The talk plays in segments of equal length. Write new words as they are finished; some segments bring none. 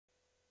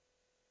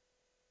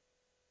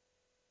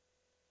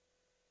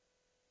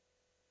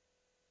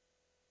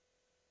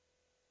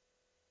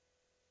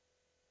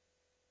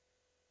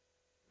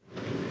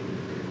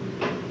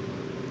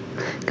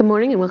Good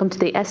morning and welcome to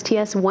the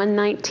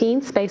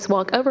STS-119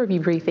 spacewalk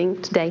overview briefing.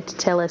 Today to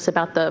tell us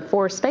about the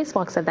 4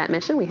 spacewalks of that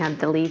mission, we have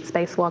the lead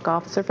spacewalk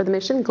officer for the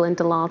mission,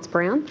 Glenda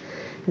Laws-Brown.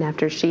 And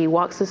after she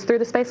walks us through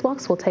the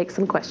spacewalks, we'll take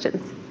some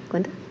questions.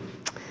 Glenda?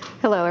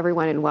 Hello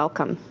everyone and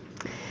welcome.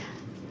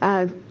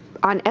 On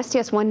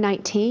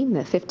STS-119,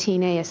 the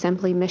 15A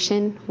assembly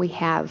mission, we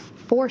have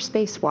 4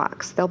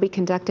 spacewalks. They'll be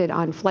conducted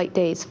on flight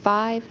days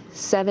 5,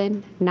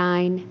 7,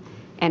 9,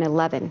 and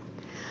 11.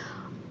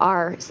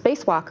 Our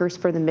spacewalkers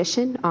for the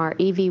mission are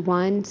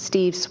EV-1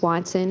 Steve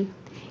Swanson,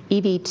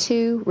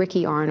 EV-2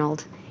 Ricky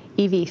Arnold,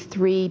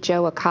 EV-3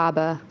 Joe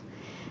Acaba,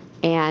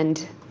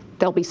 and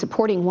they'll be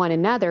supporting one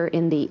another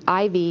in the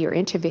IV or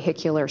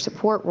intravehicular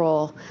support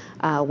role.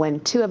 When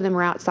 2 of them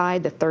are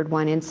outside, the 3rd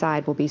one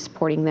inside will be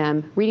supporting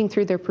them, reading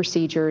through their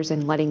procedures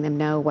and letting them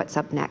know what's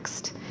up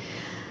next.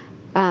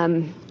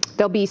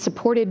 They'll be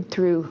supported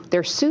through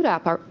their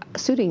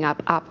suiting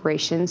up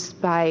operations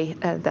by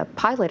the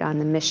pilot on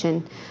the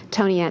mission,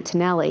 Tony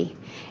Antonelli,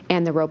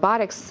 and the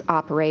robotics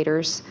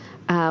operators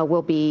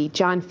will be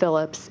John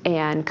Phillips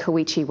and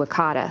Koichi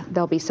Wakata.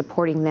 They'll be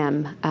supporting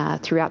them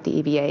throughout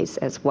the EVAs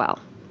as well.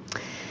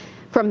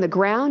 From the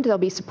ground, they'll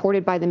be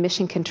supported by the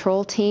mission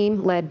control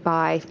team led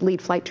by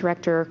lead flight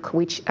director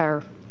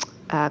Kwatsiala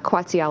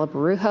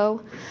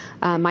Barujo,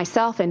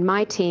 myself and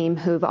my team,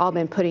 who've all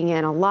been putting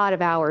in a lot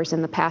of hours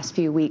in the past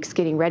few weeks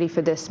getting ready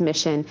for this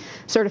mission,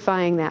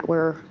 certifying that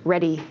we're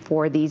ready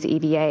for these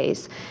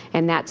EVAs.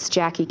 And that's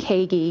Jackie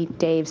Kagi,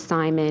 Dave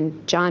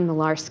Simon, John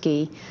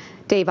Milarski,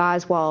 Dave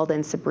Oswald,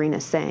 and Sabrina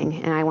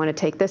Singh. And I want to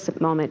take this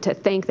moment to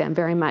thank them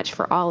very much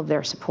for all of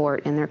their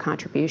support and their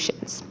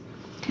contributions.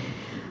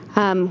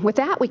 With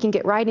that, we can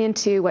get right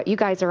into what you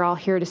guys are all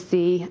here to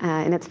see,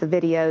 and it's the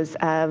videos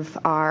of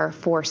our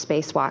 4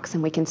 spacewalks.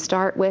 And we can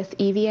start with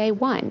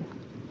EVA-1.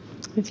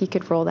 If you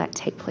could roll that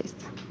tape, please.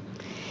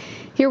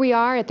 Here we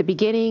are at the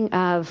beginning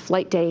of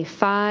flight day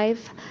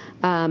 5.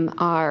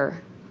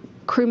 Our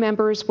crew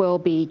members will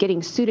be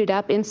getting suited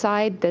up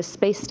inside the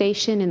space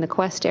station in the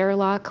Quest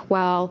airlock,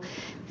 while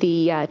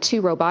the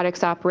 2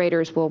 robotics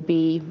operators will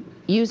be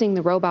using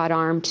the robot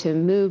arm to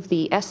move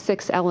the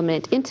S6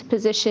 element into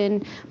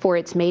position for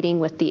its mating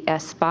with the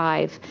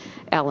S5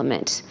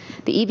 element.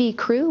 The EV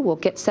crew will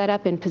get set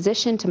up in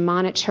position to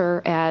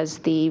monitor as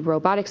the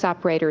robotics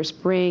operators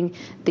bring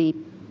the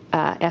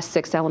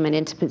S6 element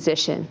into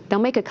position. They'll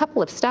make a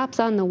couple of stops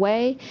on the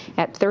way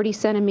at 30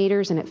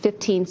 centimeters and at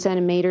 15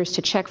 centimeters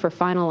to check for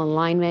final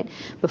alignment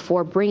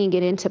before bringing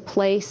it into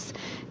place,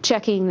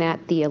 checking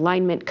that the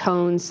alignment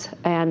cones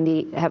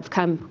have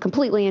come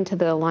completely into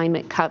the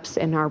alignment cups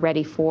and are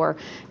ready for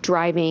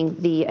driving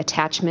the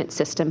attachment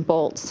system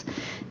bolts.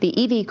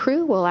 The EV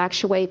crew will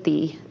actuate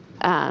the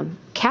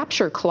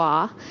capture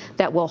claw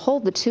that will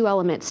hold the 2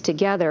 elements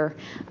together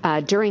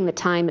during the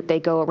time that they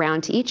go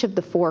around to each of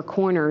the 4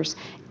 corners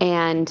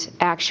and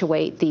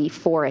actuate the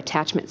 4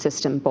 attachment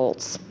system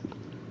bolts.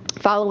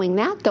 Following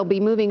that, they'll be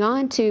moving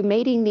on to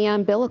mating the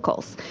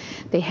umbilicals.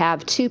 They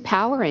have 2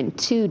 power and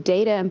 2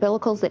 data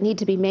umbilicals that need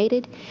to be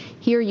mated.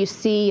 Here you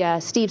see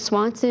Steve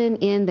Swanson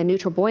in the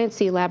neutral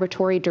buoyancy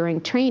laboratory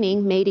during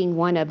training, mating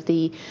one of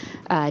the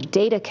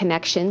data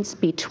connections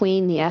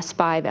between the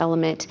S5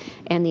 element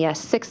and the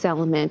S6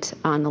 element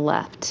on the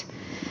left.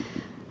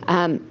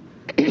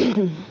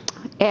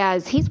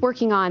 As he's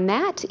working on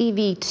that,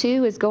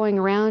 EV2 is going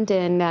around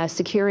and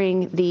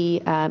securing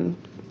the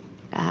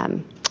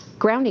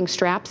grounding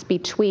straps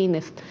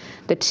between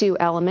the 2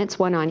 elements,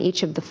 one on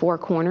each of the 4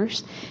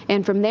 corners.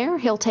 And from there,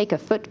 he'll take a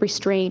foot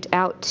restraint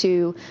out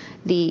to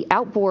the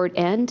outboard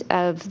end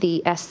of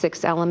the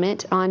S6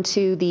 element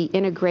onto the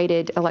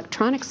integrated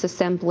electronics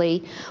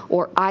assembly,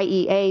 or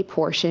IEA,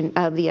 portion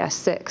of the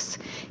S6.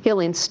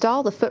 He'll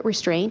install the foot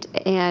restraint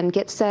and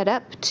get set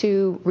up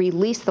to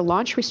release the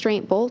launch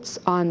restraint bolts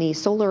on the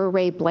solar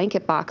array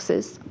blanket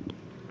boxes.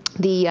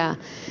 The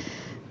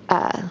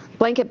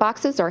blanket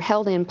boxes are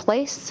held in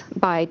place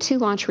by 2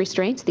 launch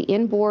restraints. The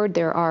inboard,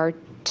 there are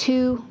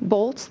 2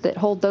 bolts that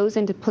hold those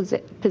into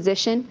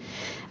position.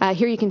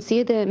 Here you can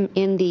see them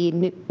in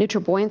the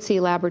neutral buoyancy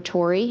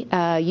laboratory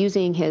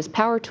using his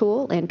power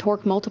tool and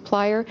torque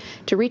multiplier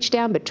to reach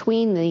down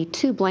between the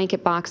 2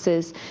 blanket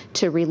boxes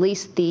to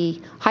release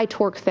the high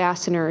torque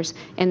fasteners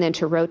and then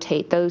to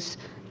rotate those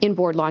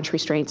inboard launch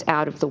restraints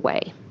out of the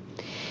way.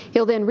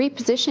 He'll then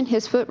reposition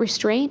his foot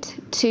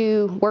restraint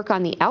to work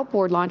on the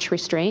outboard launch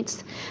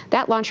restraints.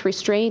 That launch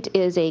restraint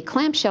is a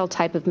clamshell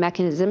type of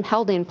mechanism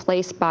held in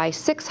place by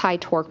 6 high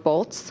torque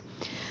bolts.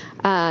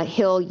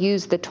 He'll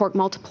use the torque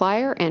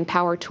multiplier and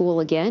power tool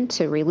again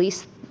to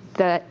release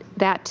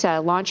that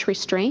launch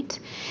restraint,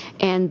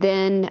 and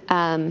then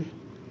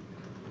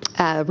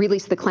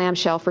release the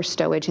clamshell for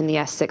stowage in the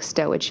S6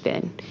 stowage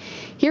fin.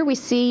 Here we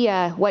see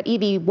what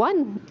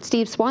EV-1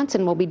 Steve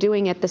Swanson will be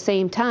doing at the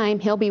same time.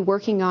 He'll be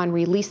working on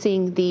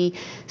releasing the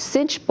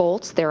cinch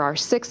bolts. There are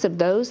 6 of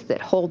those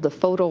that hold the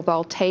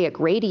photovoltaic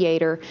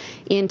radiator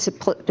into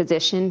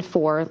position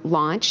for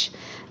launch.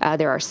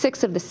 There are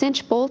 6 of the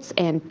cinch bolts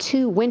and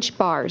 2 winch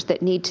bars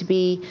that need to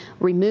be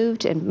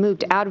removed and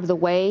moved out of the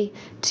way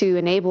to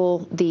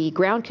enable the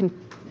ground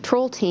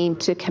control team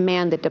to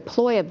command the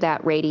deploy of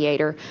that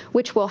radiator,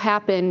 which will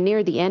happen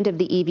near the end of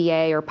the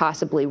EVA or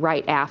possibly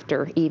right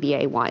after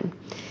EVA 1.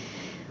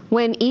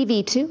 When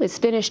EV2 is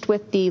finished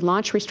with the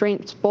launch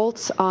restraint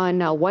bolts on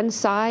one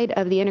side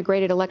of the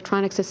integrated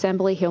electronics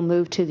assembly, he'll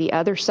move to the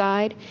other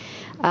side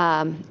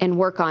and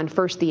work on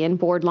first the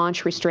inboard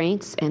launch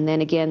restraints and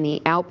then again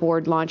the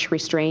outboard launch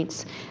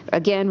restraints.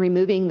 Again,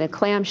 removing the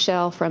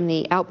clamshell from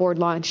the outboard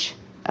launch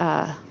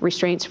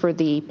restraints for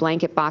the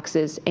blanket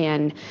boxes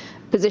and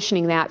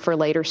positioning that for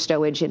later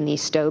stowage in the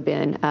stow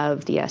bin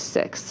of the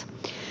S6.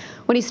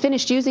 When he's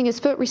finished using his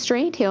foot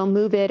restraint, he'll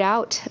move it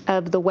out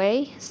of the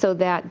way so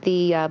that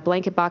the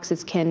blanket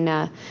boxes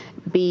can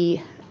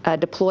be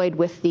deployed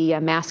with the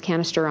mass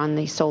canister on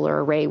the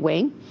solar array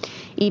wing.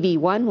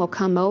 EV1 will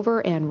come over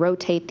and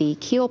rotate the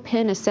keel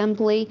pin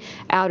assembly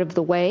out of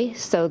the way,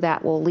 so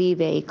that will leave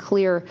a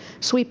clear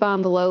sweep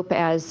envelope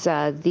as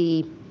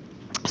the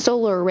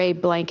solar array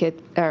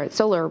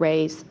solar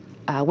arrays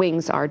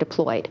wings are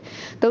deployed.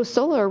 Those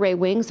solar array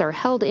wings are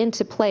held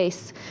into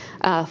place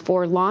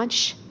for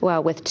launch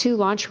with two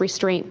launch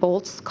restraint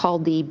bolts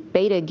called the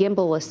beta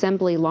gimbal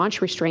assembly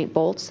launch restraint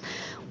bolts.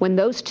 When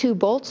those two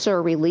bolts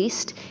are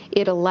released,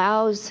 it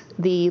allows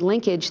the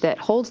linkage that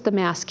holds the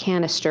mass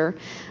canister,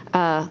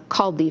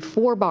 called the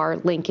 4-bar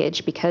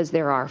linkage, because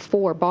there are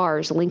 4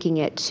 bars linking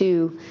it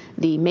to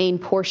the main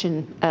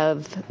portion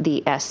of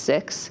the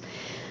S6.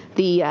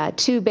 The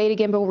two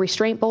beta gimbal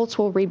restraint bolts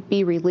will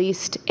be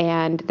released,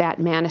 and that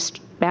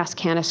mass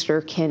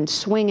canister can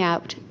swing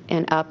out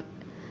and up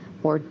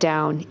or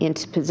down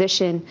into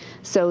position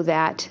so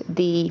that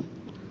the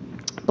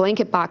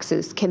blanket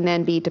boxes can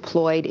then be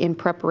deployed in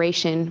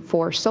preparation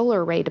for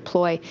solar array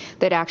deploy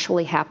that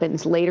actually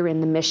happens later in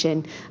the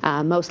mission,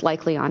 most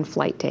likely on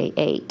flight day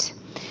 8.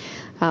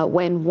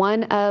 When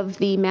one of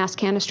the mass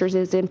canisters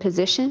is in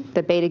position,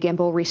 the beta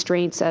gimbal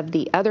restraints of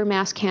the other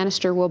mass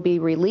canister will be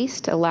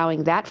released,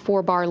 allowing that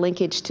 4-bar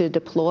linkage to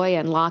deploy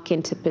and lock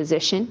into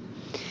position.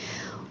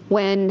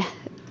 When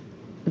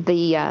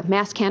the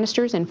mass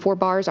canisters and 4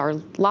 bars are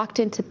locked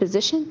into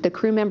position, the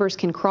crew members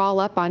can crawl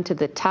up onto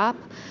the top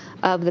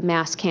of the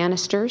mass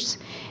canisters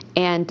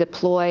and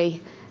deploy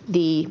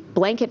the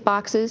blanket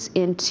boxes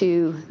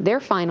into their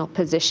final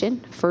position,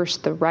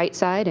 first the right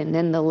side and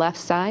then the left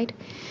side.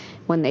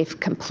 When they've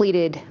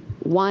completed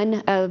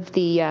one of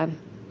the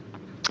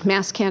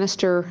mass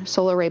canister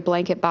solar array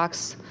blanket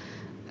box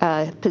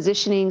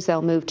positionings,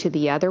 they'll move to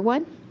the other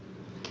one.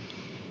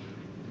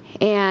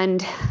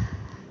 And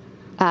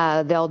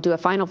they'll do a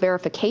final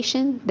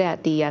verification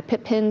that the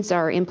pip pins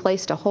are in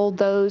place to hold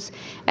those,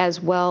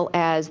 as well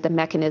as the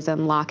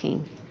mechanism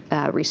locking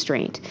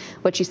restraint.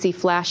 What you see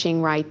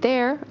flashing right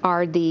there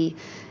are the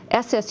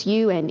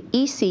SSU and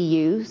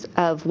ECUs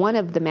of one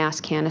of the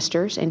mass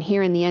canisters, and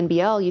here in the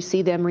NBL you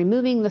see them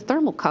removing the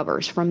thermal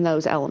covers from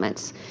those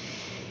elements.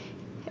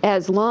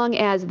 As long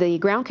as the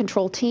ground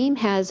control team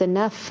has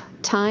enough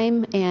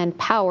time and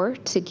power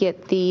to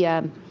get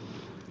the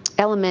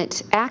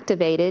element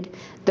activated,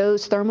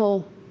 those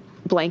thermal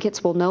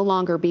blankets will no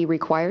longer be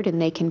required and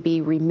they can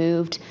be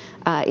removed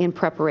in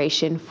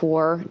preparation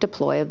for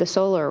deploy of the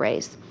solar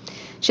arrays.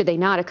 Should they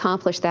not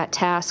accomplish that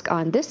task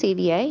on this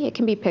EVA, it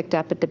can be picked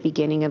up at the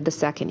beginning of the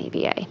second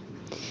EVA.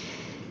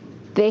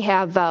 They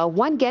have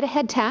one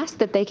get-ahead task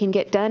that they can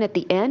get done at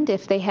the end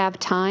if they have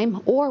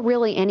time, or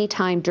really any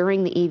time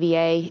during the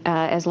EVA,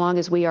 as long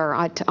as we are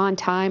on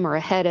time or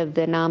ahead of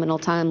the nominal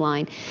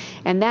timeline.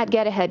 And that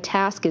get-ahead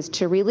task is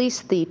to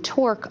release the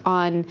torque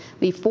on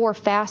the 4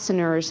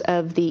 fasteners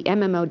of the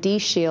MMOD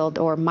shield,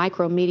 or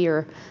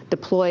micrometeor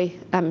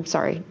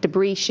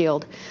debris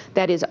shield,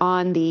 that is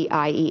on the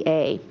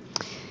IEA.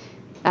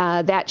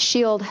 That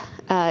shield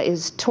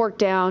is torqued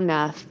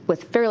down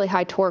with fairly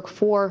high torque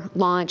for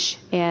launch,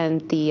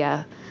 and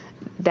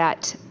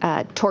that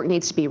torque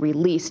needs to be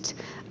released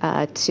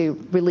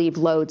to relieve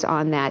loads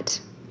on that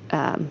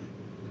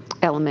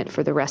element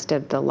for the rest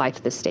of the life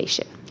of the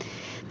station.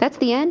 That's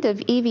the end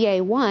of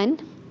EVA 1,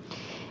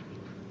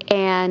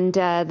 and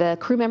the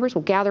crew members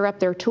will gather up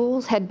their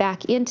tools, head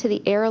back into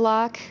the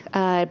airlock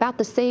about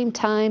the same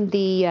time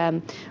the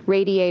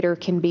radiator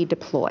can be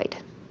deployed.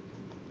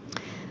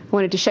 I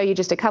wanted to show you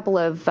just a couple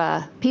of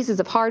pieces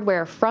of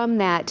hardware from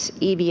that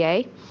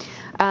EVA.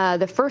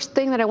 The first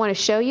thing that I want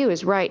to show you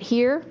is right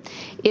here.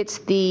 It's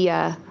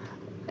the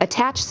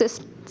attach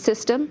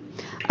system.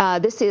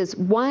 This is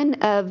one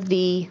of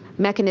the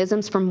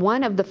mechanisms from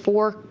one of the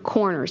 4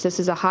 corners. This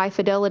is a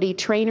high-fidelity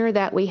trainer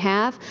that we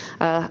have,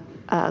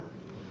 a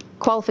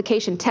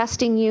qualification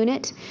testing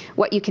unit.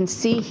 What you can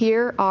see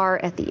here are,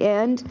 at the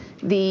end,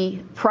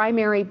 the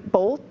primary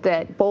bolt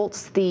that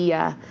bolts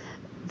the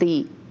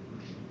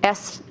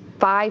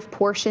S5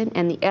 portion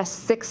and the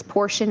S6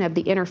 portion of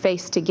the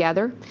interface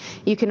together.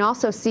 You can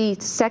also see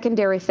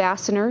secondary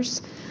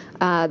fasteners.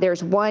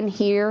 There's one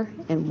here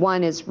and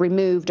one is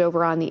removed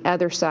over on the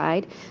other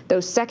side.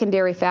 Those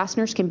secondary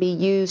fasteners can be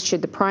used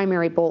should the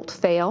primary bolt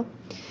fail.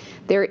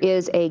 There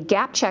is a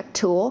gap check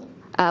tool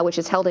which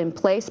is held in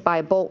place by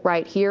a bolt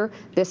right here.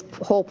 This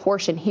whole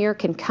portion here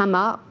can come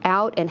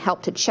out and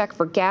help to check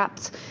for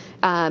gaps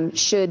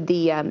should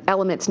the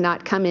elements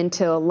not come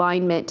into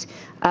alignment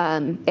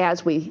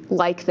as we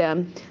like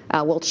them.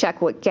 We'll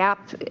check what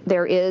gap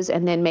there is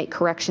and then make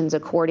corrections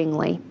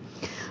accordingly.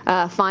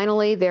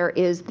 Finally, there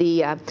is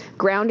the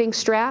grounding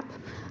strap.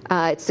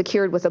 It's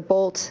secured with a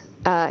bolt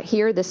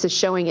here. This is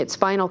showing its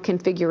final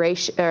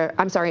configuration,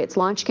 its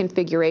launch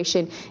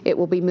configuration. It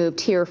will be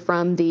moved here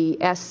from the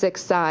S6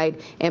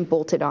 side and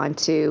bolted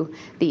onto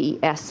the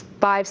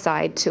S5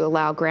 side to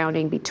allow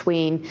grounding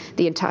between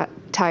the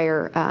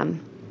entire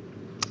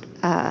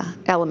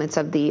elements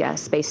of the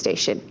space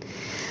station.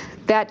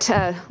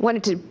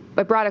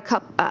 I brought a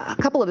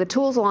couple of the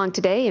tools along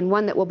today, and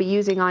one that we'll be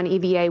using on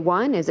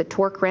EVA-1 is a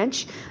torque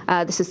wrench.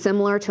 This is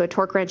similar to a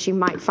torque wrench you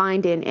might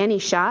find in any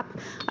shop.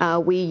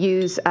 We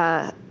use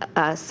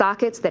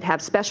sockets that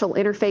have special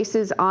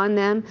interfaces on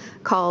them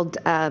called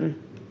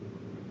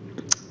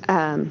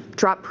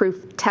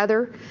drop-proof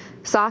tether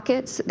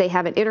sockets. They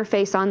have an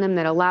interface on them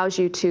that allows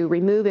you to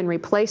remove and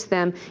replace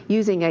them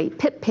using a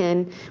pip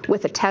pin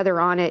with a tether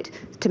on it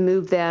to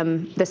move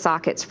the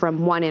sockets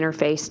from one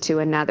interface to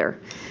another.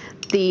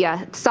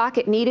 The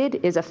socket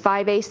needed is a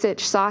 5/8"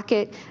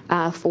 socket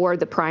for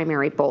the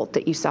primary bolt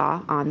that you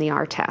saw on the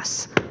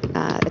RTAS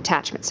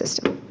attachment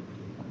system.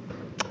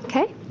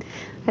 Okay,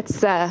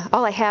 that's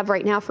all I have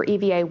right now for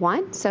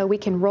EVA-1, so we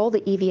can roll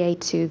the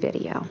EVA-2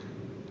 video.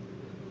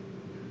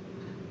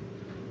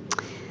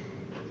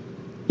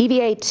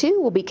 EVA-2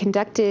 will be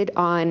conducted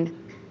on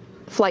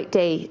Flight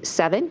Day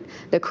 7.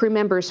 The crew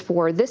members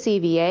for this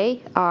EVA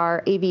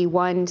are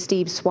EV-1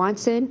 Steve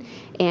Swanson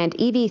and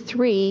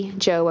EV-3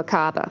 Joe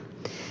Acaba.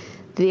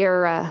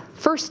 Their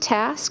first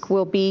task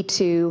will be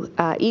to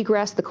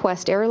egress the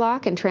Quest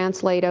airlock and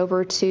translate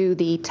over to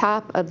the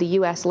top of the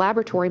U.S.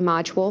 laboratory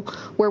module,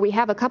 where we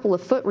have a couple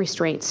of foot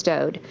restraints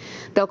stowed.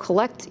 They'll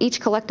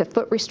each collect a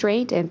foot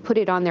restraint and put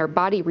it on their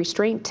body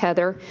restraint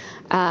tether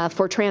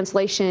for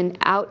translation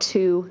out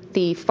to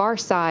the far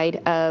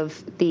side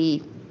of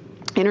the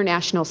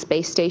International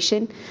Space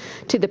Station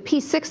to the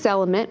P6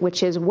 element,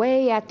 which is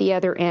way at the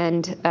other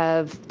end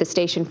of the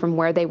station from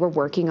where they were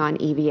working on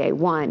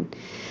EVA-1.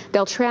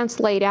 They'll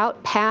translate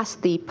out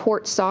past the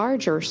port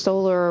sarge, or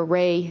solar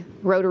array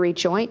rotary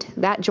joint.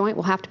 That joint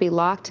will have to be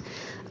locked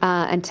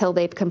until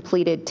they've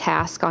completed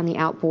task on the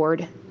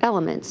outboard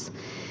elements.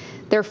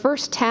 Their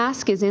first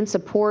task is in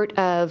support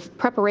of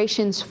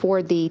preparations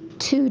for the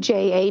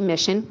 2JA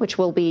mission, which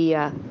will be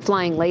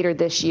flying later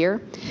this year.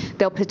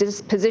 They'll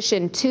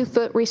position 2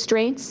 foot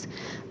restraints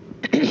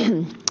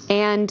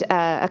and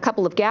a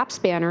couple of gap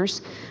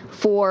spanners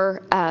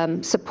for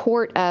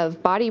support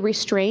of body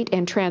restraint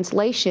and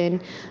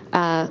translation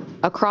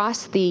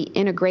across the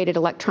Integrated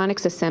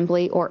Electronics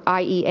Assembly, or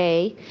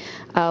IEA,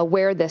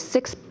 where the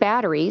 6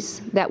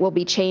 batteries that will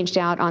be changed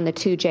out on the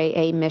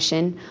 2JA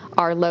mission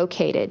are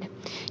located.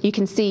 You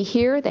can see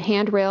here the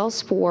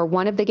handrails for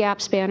one of the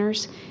gap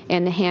spanners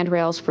and the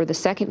handrails for the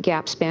second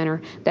gap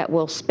spanner that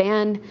will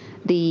span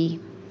the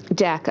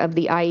deck of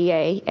the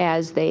IEA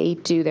as they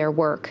do their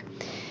work.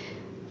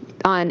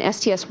 On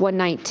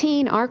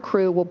STS-119, our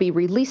crew will be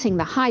releasing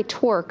the high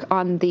torque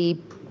on the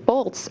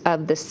bolts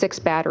of the 6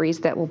 batteries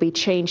that will be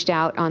changed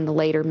out on the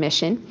later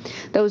mission.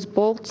 Those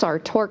bolts are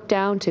torqued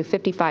down to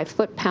 55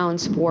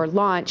 foot-pounds for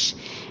launch,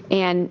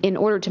 and in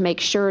order to make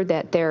sure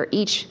that they're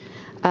each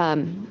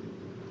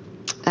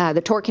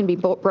the torque can be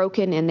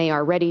broken and they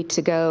are ready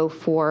to go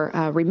for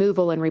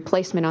removal and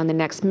replacement on the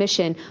next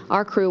mission,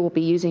 our crew will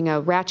be using a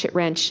ratchet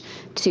wrench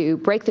to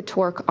break the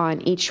torque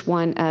on each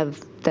one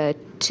of the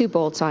 2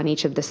 bolts on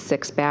each of the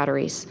 6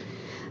 batteries.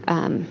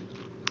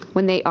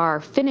 When they are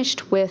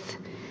finished with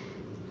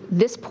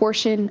this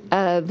portion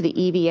of the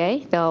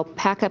EVA, they'll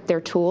pack up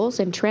their tools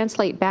and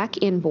translate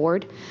back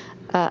inboard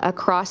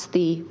across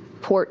the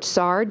port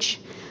sarge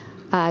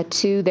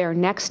to their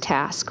next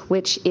task,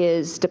 which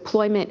is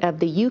deployment of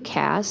the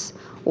UCAS,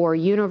 or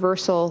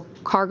Universal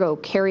Cargo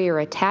Carrier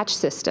Attach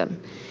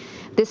System.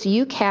 This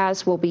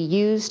UCAS will be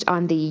used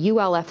on the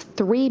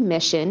ULF-3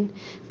 mission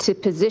to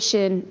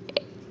position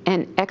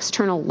an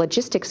external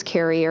logistics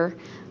carrier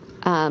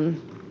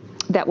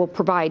that will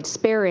provide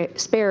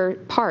spare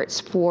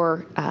parts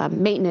for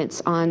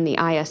maintenance on the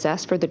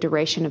ISS for the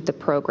duration of the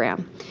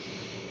program.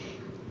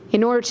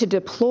 In order to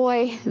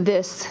deploy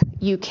this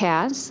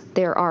UCAS,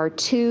 there are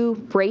 2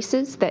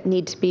 braces that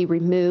need to be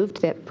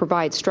removed that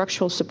provide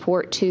structural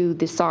support to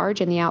the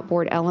sarge and the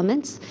outboard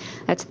elements.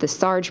 That's the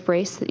sarge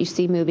brace that you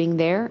see moving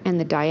there, and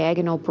the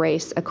diagonal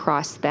brace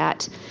across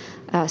that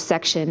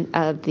section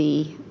of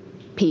the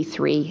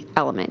P3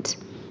 element.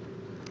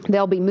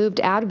 They'll be moved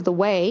out of the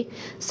way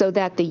so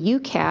that the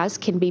UCAS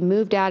can be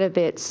moved out of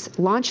its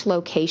launch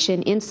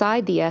location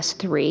inside the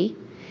S3,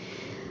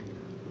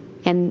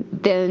 and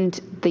then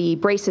the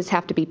braces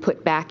have to be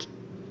put back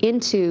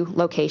into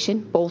location,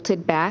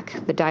 bolted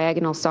back, the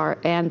diagonal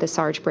and the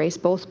sarge brace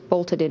both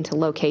bolted into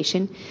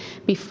location,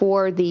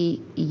 before the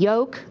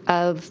yoke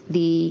of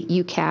the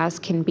UCAS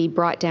can be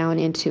brought down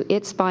into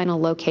its final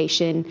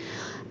location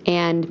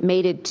and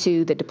mated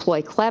to the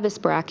deploy clevis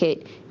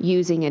bracket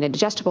using an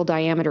adjustable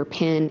diameter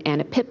pin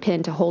and a pip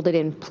pin to hold it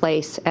in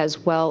place, as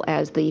well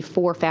as the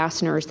 4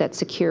 fasteners that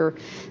secure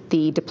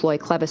the deploy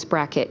clevis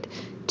bracket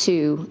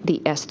to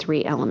the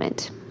S3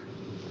 element.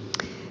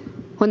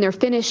 When they're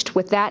finished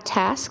with that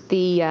task,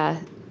 the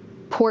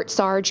port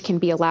sarge can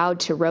be allowed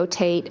to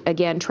rotate,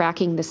 again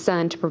tracking the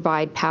sun to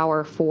provide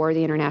power for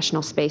the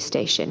International Space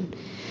Station.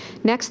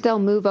 Next, they'll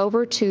move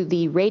over to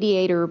the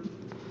radiator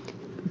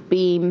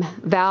beam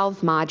valve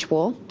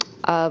module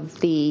of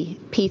the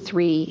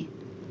P3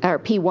 or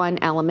P1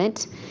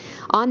 element.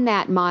 On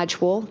that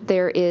module,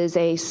 there is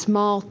a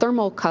small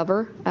thermal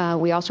cover.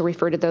 We also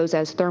refer to those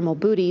as thermal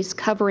booties,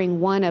 covering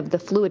one of the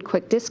fluid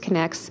quick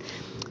disconnects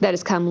that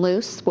has come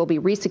loose. We'll be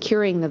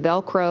resecuring the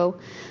Velcro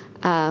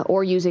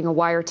or using a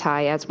wire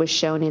tie, as was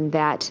shown in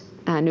that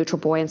neutral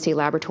buoyancy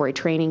laboratory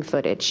training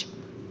footage.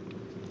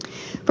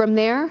 From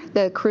there,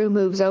 the crew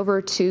moves over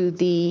to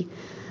the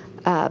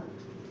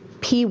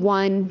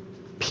P1,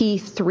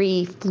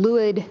 P3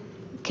 fluid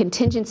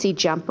contingency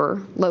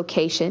jumper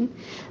location.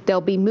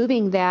 They'll be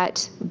moving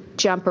that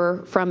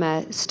jumper from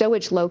a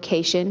stowage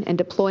location and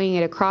deploying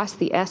it across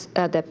the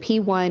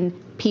P1,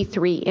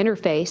 P3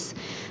 interface.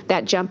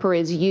 That jumper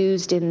is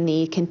used in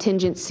the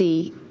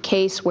contingency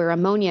case where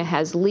ammonia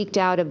has leaked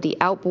out of the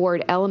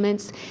outboard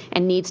elements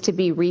and needs to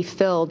be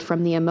refilled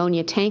from the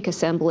ammonia tank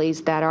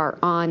assemblies that are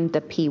on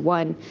the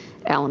P1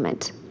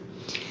 element.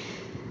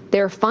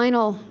 Their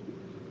final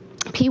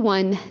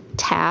P1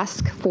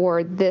 task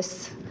for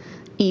this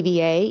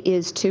EVA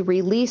is to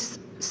release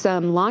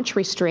some launch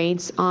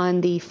restraints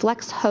on the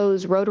flex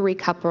hose rotary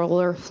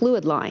coupler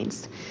fluid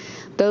lines.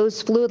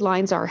 Those fluid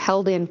lines are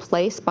held in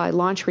place by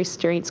launch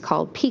restraints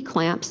called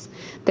P-clamps.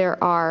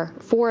 There are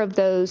 4 of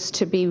those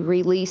to be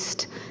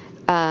released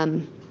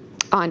on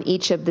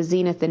each of the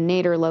zenith and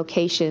nadir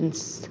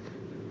locations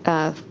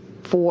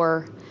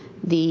for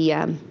the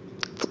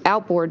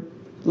outboard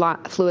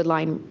fluid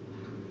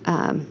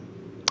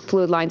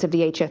lines of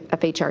the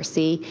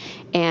FHRC,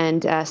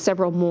 and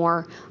several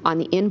more on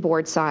the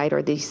inboard side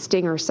or the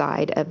stinger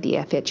side of the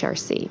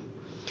FHRC.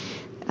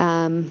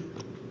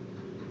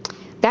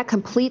 That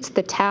completes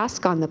the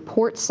task on the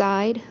port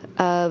side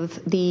of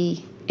the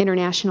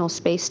International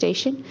Space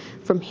Station.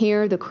 From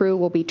here, the crew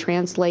will be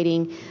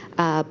translating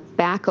back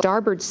on the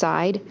starboard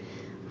side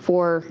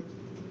for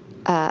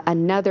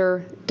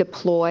another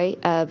deploy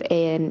of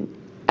an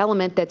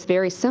element that's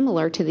very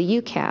similar to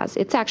the UCAS.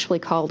 It's actually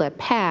called a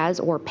PAS,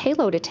 or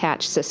payload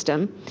attached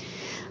system.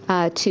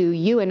 To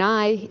you and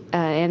I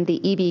and the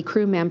EB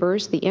crew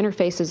members, the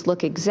interfaces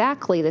look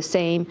exactly the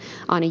same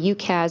on a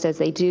UCAS as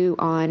they do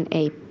on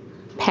a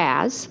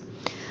PAS,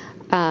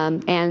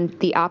 and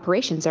the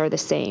operations are the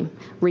same.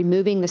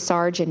 Removing the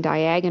sarge and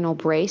diagonal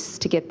brace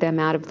to get them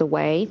out of the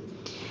way,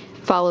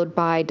 followed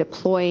by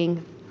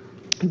deploying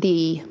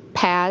the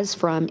PAS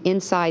from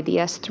inside the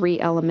S3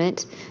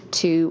 element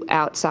to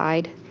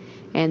outside,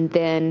 and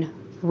then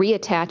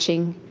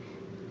reattaching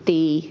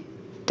the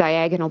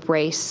diagonal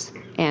brace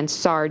and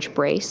sarge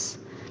brace.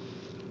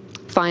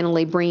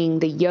 Finally, bringing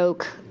the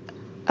yoke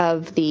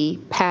of the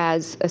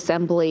PAS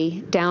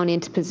assembly down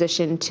into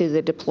position to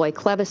the deploy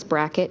clevis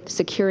bracket,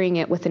 securing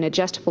it with an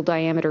adjustable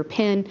diameter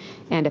pin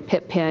and a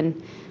pip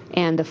pin,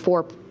 and the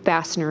 4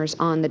 fasteners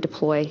on the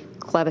deploy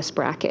clevis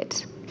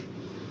bracket.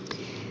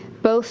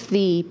 Both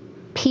the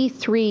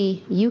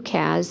P3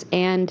 UCAS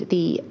and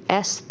the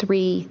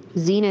S3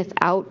 Zenith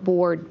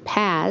outboard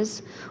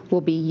PAS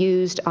will be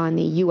used on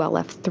the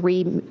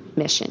ULF-3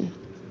 mission.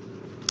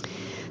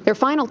 Their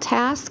final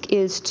task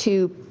is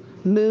to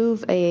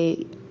move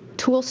a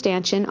tool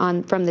stanchion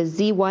from the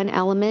Z1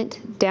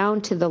 element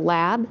down to the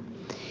lab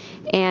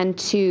and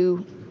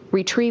to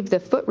retrieve the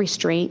foot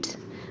restraint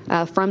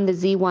from the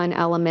Z1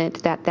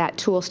 element that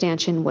tool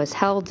stanchion was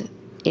held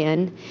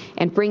in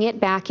and bring it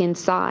back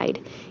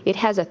inside. It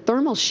has a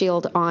thermal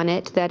shield on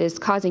it that is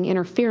causing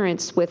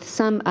interference with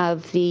some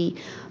of the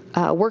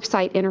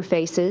worksite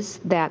interfaces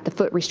that the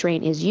foot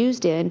restraint is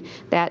used in.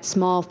 That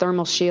small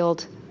thermal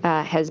shield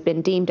has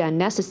been deemed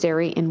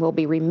unnecessary and will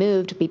be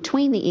removed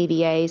between the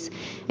EVAs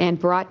and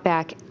brought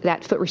back.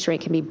 That foot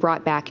restraint can be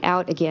brought back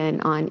out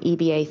again on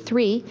EVA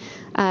 3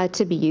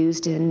 to be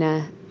used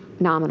in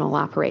nominal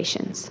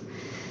operations.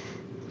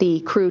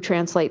 The crew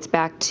translates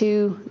back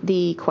to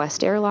the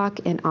Quest airlock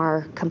and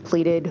are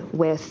completed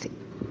with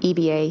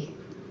EVA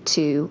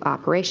 2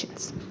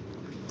 operations.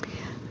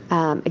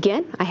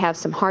 Again, I have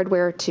some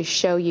hardware to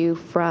show you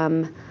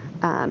from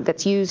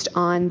that's used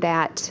on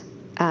that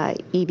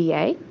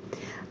EVA.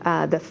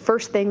 The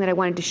first thing that I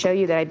wanted to show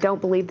you that I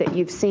don't believe that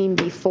you've seen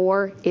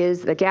before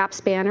is the gap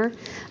spanner.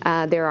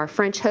 There are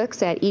French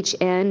hooks at each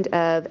end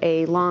of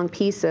a long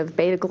piece of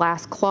beta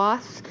glass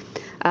cloth.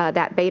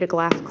 That beta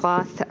glass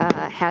cloth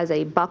has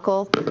a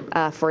buckle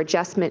for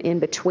adjustment in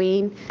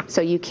between,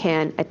 so you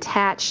can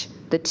attach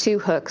the 2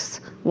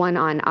 hooks, one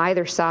on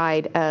either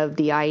side of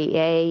the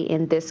IEA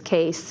in this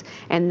case,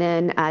 and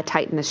then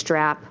tighten the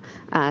strap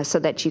so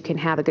that you can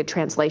have a good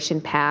translation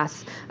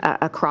path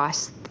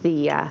across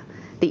the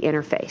the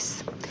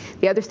interface.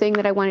 The other thing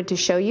that I wanted to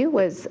show you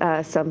was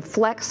some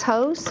flex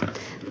hose.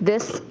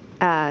 This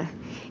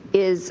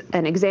is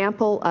an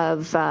example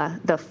of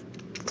the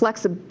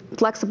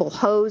flexible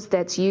hose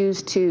that's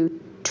used to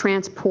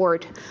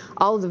transport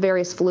all of the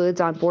various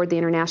fluids on board the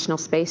International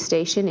Space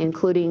Station,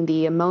 including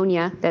the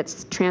ammonia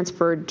that's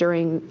transferred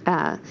during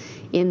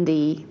in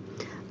the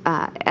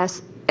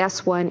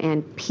S1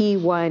 and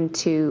P1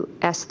 to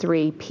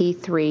S3,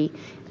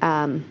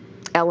 P3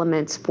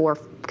 elements for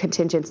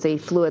contingency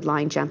fluid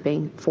line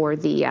jumping for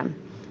the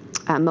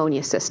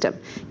ammonia system.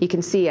 You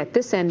can see at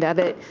this end of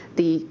it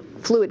the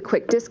fluid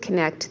quick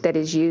disconnect that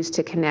is used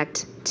to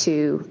connect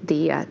to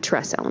the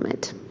truss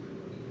element.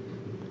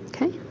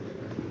 Okay.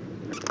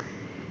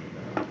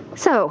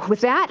 So with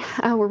that,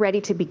 we're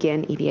ready to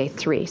begin EVA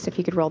 3. So if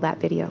you could roll that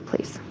video,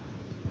 please.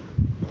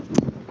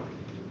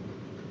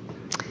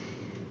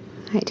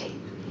 All right.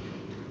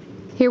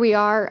 Here we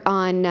are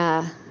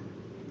on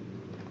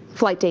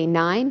Flight Day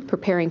 9,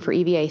 preparing for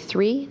EVA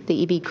 3.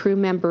 The EV crew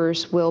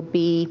members will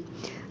be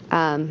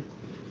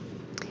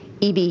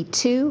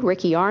EV2,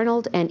 Ricky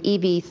Arnold, and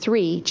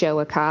EV3,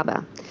 Joe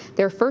Acaba.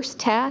 Their first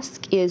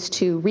task is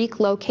to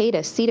relocate a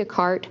CETA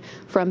cart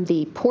from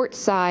the port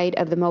side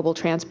of the mobile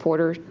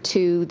transporter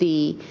to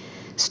the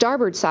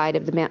starboard side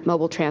of the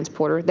mobile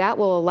transporter. That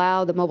will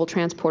allow the mobile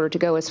transporter to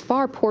go as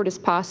far port as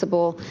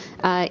possible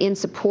in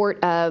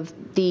support of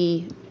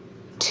the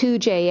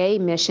 2JA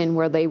mission,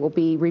 where they will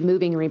be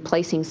removing and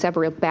replacing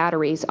several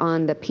batteries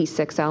on the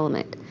P6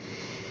 element.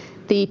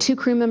 The two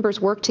crew members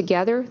work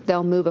together.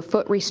 They'll move a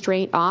foot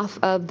restraint off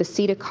of the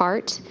CETA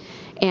cart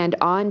and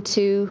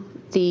onto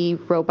the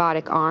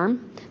robotic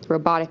arm. The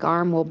robotic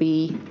arm will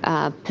be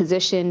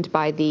positioned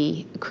by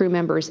the crew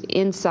members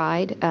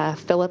inside,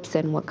 Phillips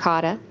and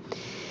Wakata.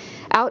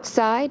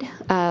 Outside,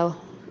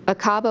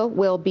 Acaba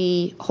will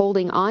be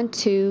holding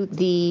onto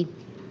the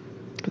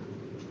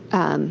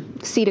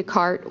CETA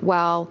cart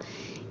while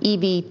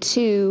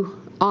EV2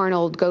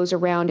 Arnold goes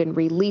around and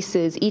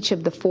releases each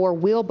of the 4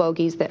 wheel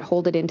bogies that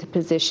hold it into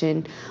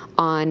position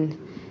on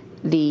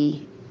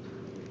the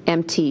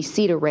empty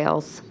CETA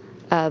rails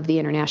of the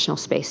International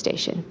Space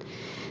Station.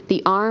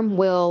 The arm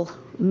will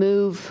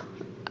move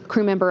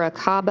crew member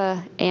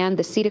Acaba and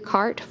the CETA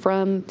cart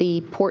from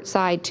the port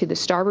side to the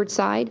starboard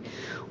side,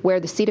 where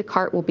the CETA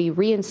cart will be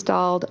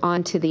reinstalled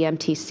onto the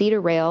empty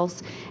CETA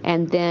rails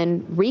and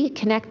then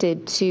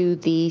reconnected to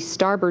the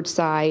starboard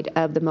side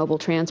of the mobile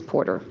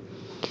transporter.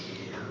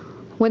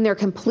 When they're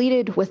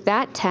completed with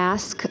that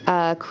task,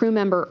 crew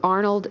member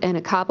Arnold and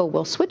Acaba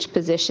will switch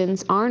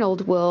positions.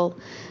 Arnold will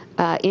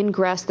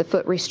ingress the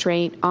foot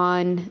restraint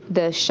on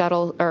the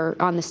shuttle or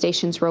on the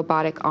station's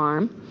robotic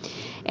arm,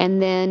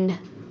 and then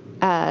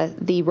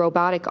the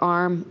robotic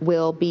arm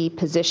will be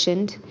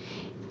positioned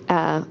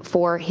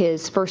for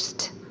his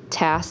first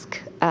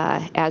task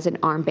as an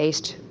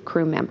arm-based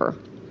crew member.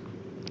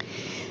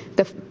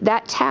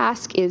 That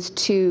task is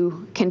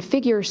to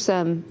configure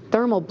some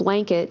thermal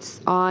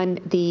blankets on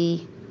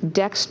the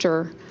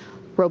Dexter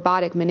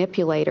robotic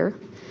manipulator,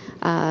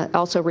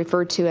 also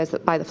referred to as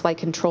by the flight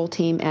control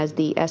team as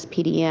the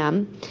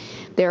SPDM.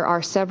 There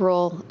are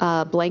several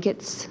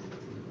blankets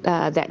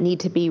that need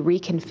to be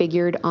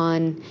reconfigured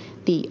on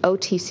the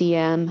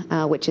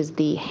OTCM, which is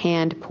the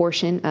hand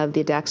portion of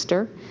the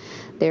Dexter.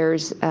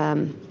 There's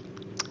a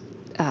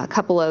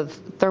couple of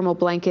thermal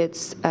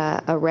blankets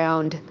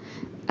around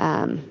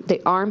the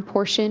arm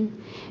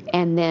portion,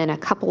 and then a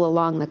couple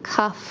along the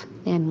cuff,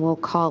 and we'll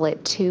call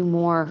it 2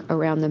 more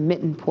around the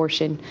mitten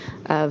portion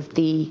of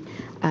the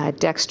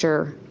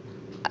Dexter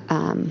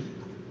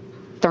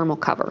thermal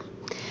cover.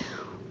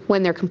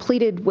 When they're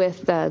completed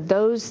with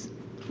those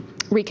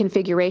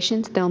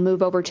reconfigurations, they'll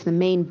move over to the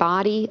main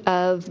body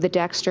of the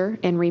Dexter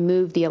and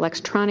remove the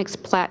Electronics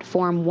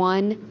Platform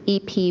 1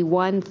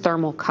 EP1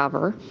 thermal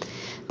cover.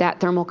 That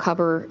thermal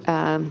cover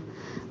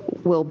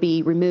will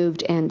be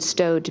removed and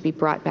stowed to be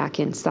brought back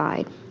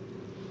inside.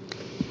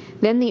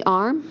 Then the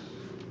arm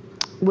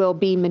will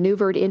be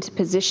maneuvered into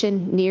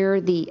position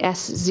near the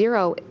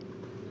S0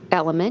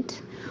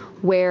 element,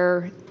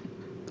 where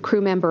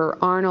crew member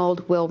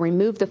Arnold will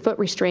remove the foot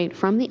restraint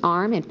from the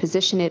arm and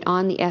position it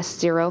on the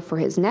S0 for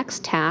his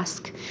next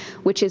task,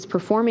 which is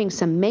performing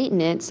some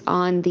maintenance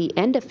on the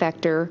end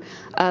effector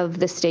of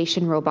the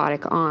station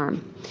robotic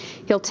arm.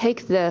 He'll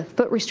take the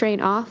foot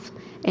restraint off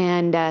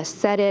and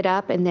set it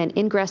up and then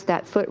ingress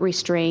that foot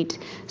restraint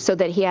so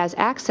that he has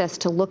access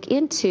to look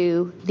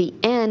into the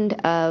end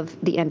of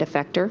the end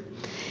effector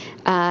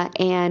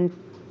and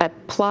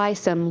apply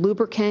some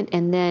lubricant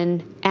and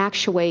then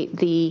actuate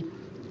the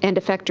end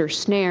effector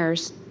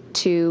snares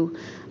to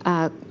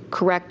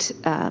correct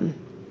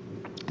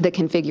the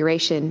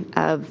configuration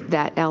of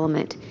that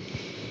element.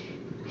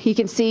 You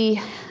can see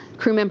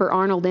crew member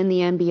Arnold in the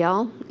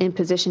NBL in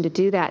position to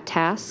do that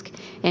task.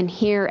 And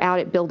here out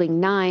at Building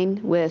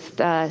 9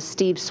 with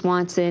Steve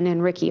Swanson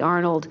and Ricky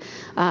Arnold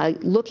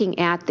looking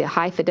at the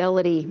high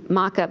fidelity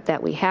mock-up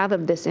that we have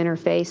of this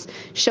interface,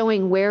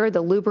 showing where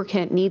the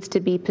lubricant needs to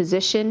be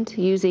positioned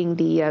using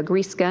the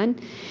grease gun.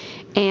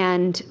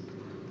 And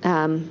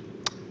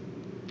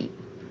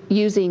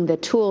using the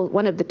tool,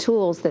 one of the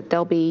tools that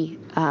they'll be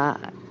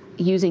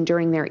using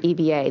during their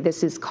EVA.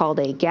 This is called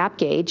a gap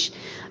gauge,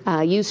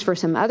 used for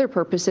some other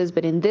purposes,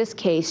 but in this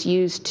case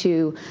used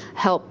to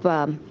help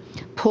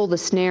pull the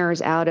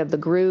snares out of the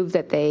groove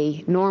that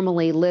they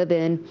normally live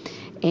in,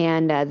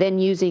 and then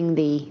using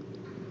the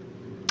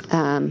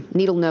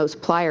needle nose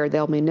plier,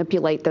 they'll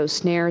manipulate those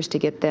snares to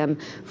get them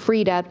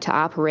freed up to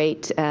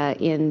operate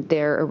in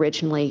their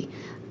originally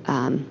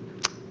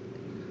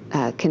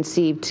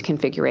conceived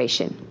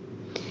configuration.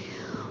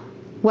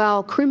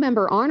 While crew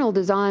member Arnold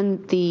is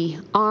on the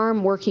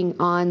arm working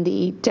on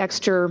the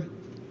Dexter,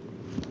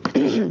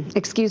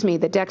 excuse me,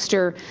 the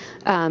Dexter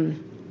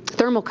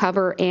thermal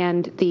cover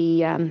and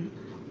the end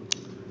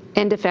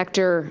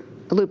effector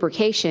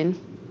lubrication,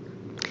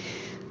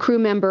 crew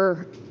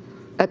member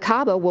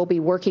Akaba will be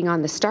working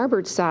on the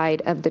starboard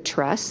side of the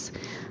truss,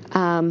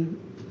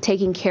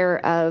 taking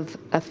care of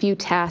a few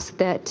tasks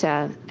that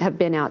have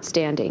been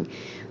outstanding.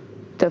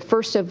 The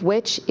first of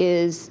which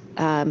is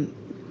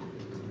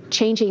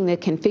changing the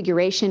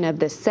configuration of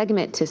the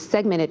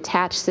segment-to-segment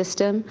attach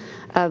system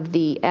of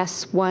the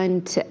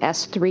S1 to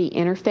S3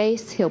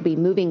 interface. He'll be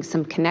moving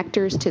some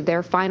connectors to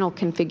their final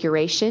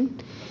configuration,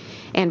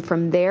 and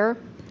from there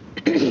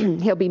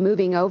he'll be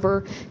moving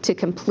over to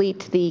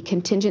complete the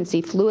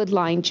contingency fluid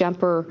line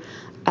jumper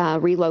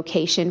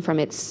relocation from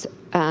its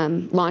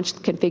launch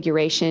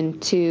configuration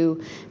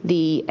to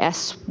the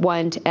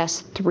S1 to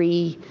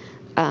S3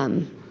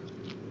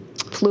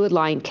 fluid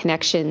line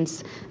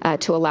connections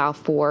to allow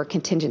for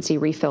contingency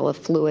refill of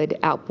fluid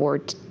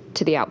outboard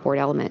to the outboard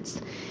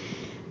elements.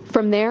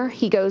 From there,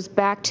 he goes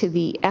back to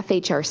the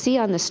FHRC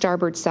on the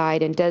starboard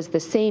side and does the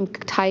same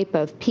type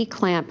of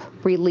P-clamp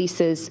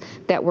releases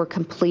that were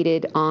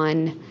completed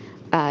on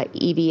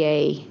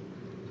EVA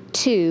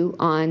 2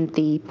 on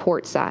the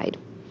port side.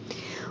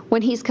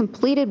 When he's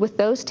completed with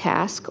those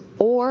tasks,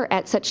 or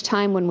at such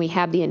time when we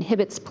have the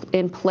inhibits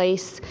in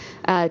place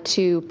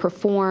to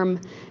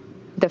perform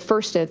the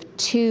first of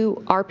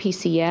 2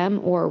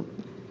 RPCM or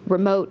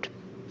remote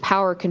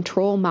power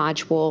control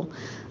module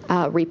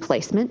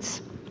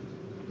replacements,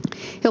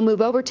 he'll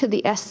move over to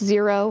the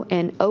S0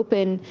 and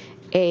open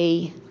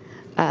a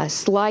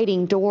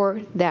sliding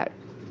door that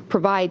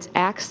provides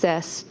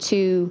access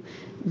to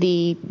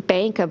the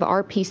bank of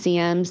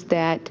RPCMs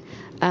that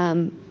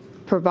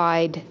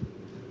provide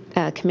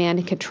command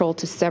and control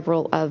to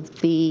several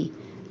of the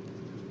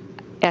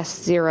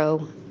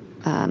S0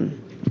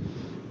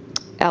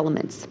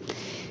 elements.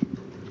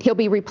 He'll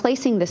be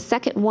replacing the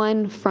second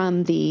one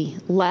from the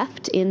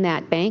left in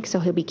that bank, so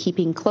he'll be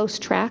keeping close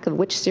track of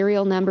which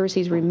serial numbers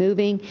he's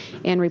removing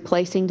and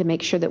replacing to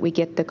make sure that we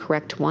get the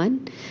correct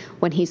one.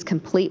 When he's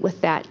complete with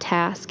that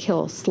task,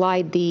 he'll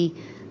slide the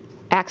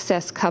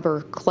access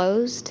cover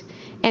closed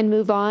and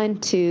move on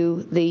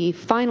to the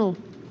final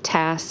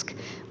task,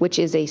 which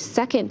is a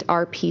second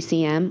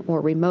RPCM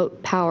or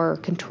remote power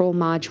control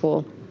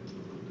module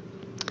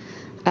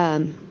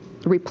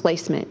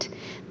replacement.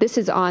 This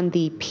is on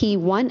the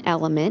P1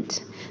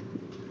 element.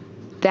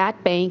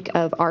 That bank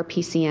of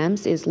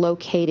RPCMs is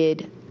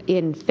located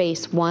in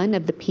face 1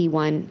 of the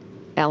P1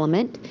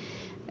 element.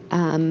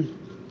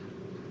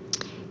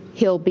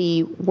 He'll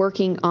be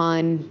working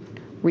on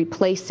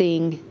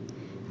replacing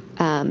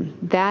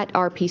that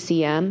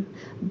RPCM.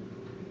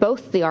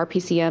 Both the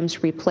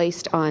RPCMs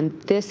replaced on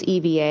this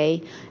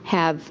EVA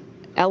have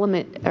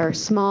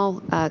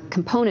small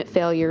component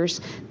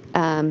failures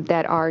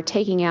that are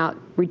taking out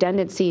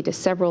redundancy to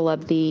several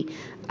of the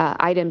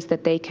items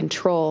that they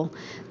control.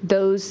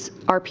 Those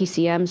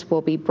RPCMs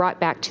will be brought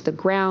back to the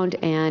ground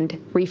and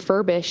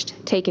refurbished,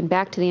 taken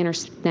back to the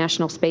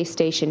International Space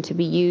Station to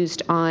be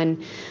used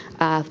on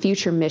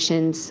future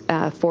missions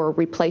for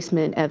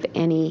replacement of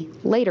any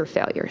later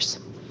failures.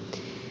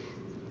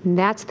 And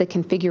that's the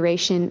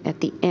configuration at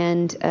the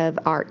end of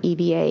our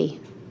EVA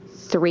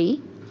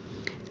 3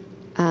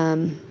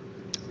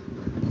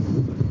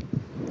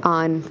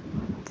 on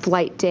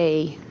flight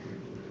day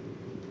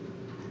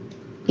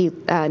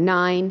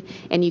 9,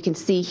 and you can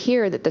see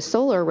here that the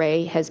solar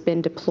array has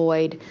been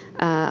deployed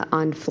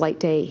on flight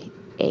day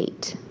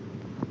 8.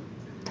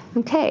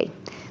 Okay,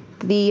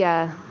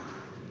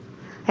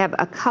 I have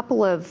a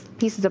couple of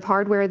pieces of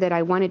hardware that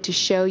I wanted to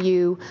show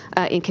you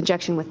in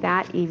conjunction with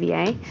that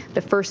EVA.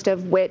 The first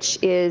of which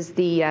is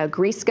the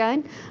grease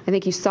gun. I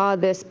think you saw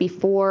this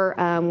before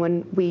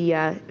when we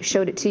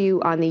showed it to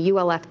you on the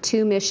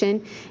ULF-2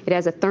 mission. It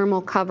has a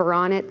thermal cover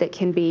on it that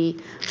can be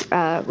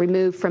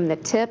removed from the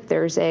tip.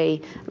 There's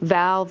a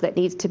valve that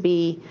needs to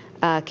be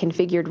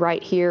configured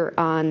right here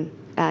on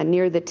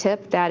near the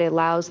tip that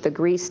allows the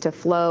grease to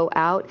flow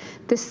out.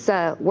 This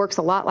works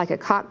a lot like a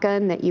caulk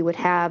gun that you would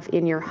have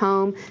in your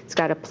home. It's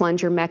got a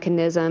plunger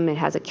mechanism. It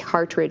has a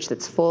cartridge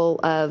that's full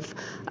of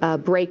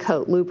brake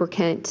coat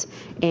lubricant,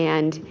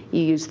 and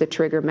you use the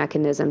trigger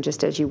mechanism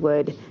just as you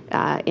would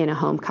in a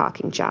home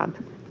caulking job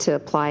to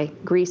apply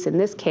grease, in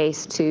this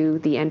case, to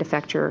the end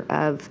effector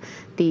of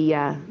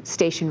the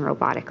station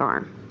robotic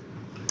arm.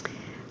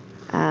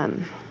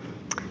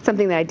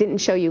 Something that I didn't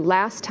show you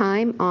last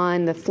time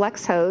on the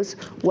flex hose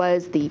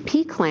was the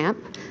P-clamp,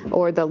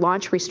 or the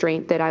launch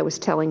restraint that I was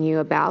telling you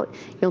about.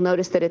 You'll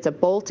notice that it's a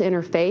bolt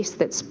interface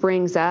that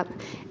springs up.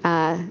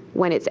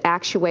 When it's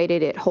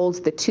actuated, it holds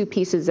the two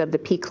pieces of the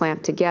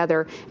P-clamp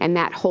together, and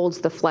that holds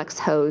the flex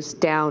hose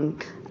down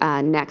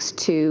next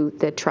to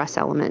the truss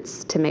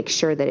elements to make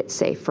sure that it's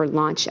safe for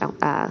launch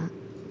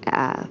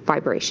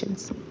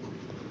vibrations.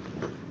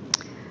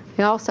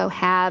 I also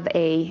have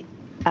a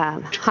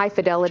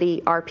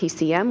high-fidelity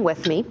RPCM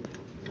with me.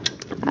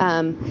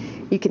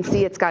 You can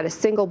see it's got a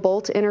single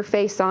bolt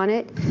interface on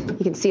it.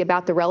 You can see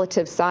about the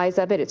relative size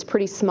of it. It's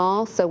pretty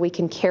small, so we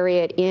can carry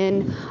it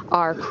in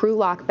our crew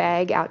lock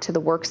bag out to the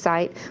work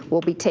site.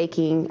 We'll be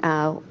taking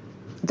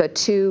the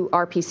two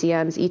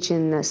RPCMs, each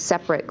in a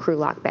separate crew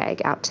lock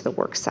bag, out to the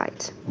work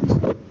site.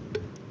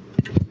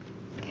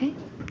 Okay,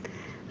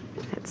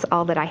 that's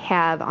all that I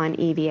have on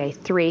EVA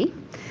 3.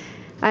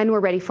 And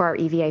we're ready for our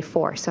EVA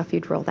 4, so if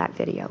you'd roll that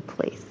video,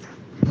 please.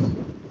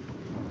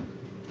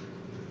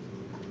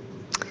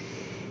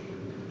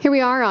 Here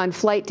we are on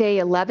flight day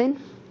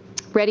 11,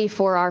 ready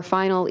for our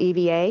final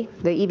EVA.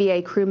 The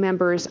EVA crew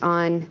members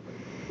on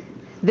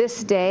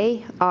this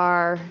day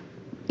are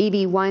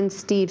EV1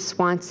 Steve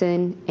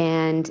Swanson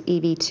and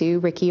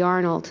EV2 Ricky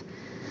Arnold.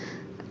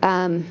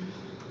 They'll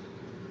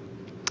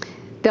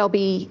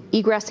be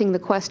egressing the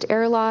Quest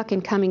airlock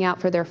and coming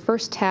out for their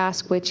first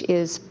task, which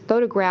is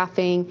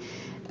photographing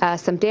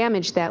some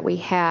damage that we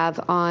have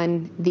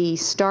on the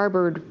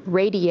starboard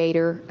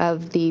radiator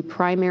of the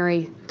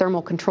primary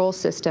thermal control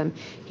system.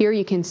 Here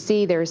you can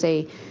see there's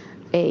a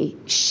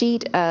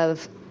sheet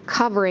of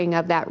covering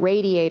of that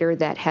radiator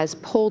that has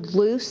pulled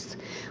loose.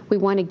 We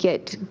want to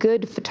get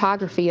good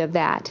photography of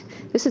that.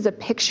 This is a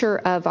picture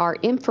of our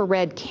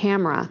infrared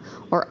camera,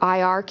 or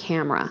IR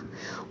camera.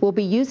 We'll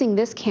be using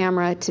this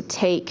camera to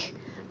take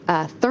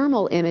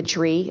thermal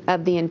imagery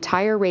of the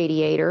entire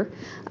radiator,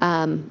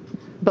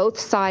 both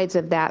sides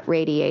of that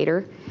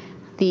radiator.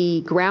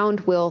 The ground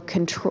will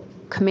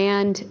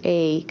command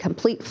a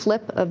complete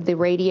flip of the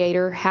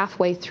radiator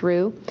halfway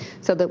through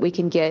so that we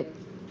can get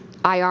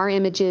IR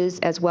images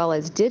as well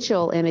as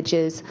digital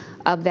images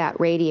of that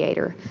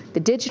radiator. The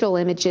digital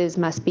images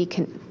must be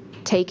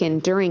taken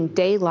during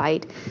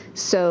daylight,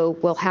 so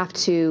we'll have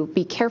to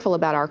be careful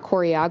about our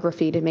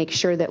choreography to make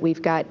sure that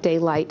we've got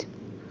daylight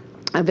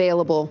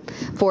available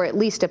for at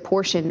least a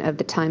portion of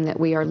the time that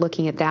we are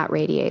looking at that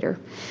radiator.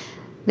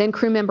 Then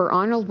crew member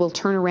Arnold will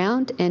turn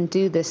around and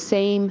do the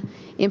same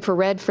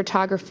infrared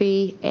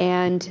photography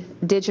and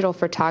digital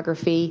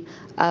photography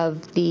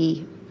of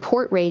the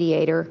port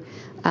radiator,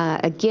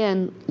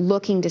 again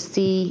looking to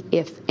see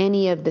if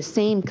any of the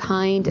same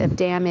kind of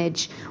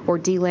damage or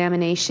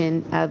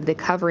delamination of the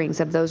coverings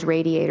of those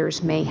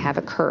radiators may have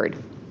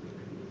occurred.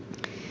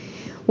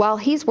 While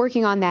he's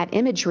working on that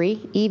imagery,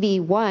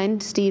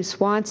 EV1, Steve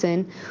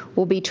Swanson,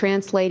 will be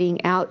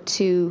translating out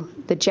to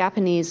the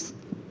Japanese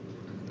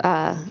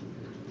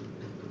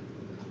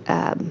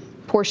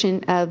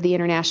portion of the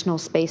International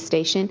Space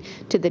Station,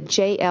 to the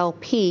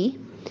JLP,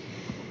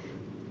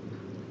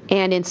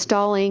 and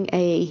installing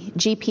a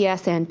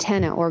GPS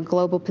antenna, or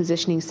Global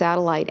Positioning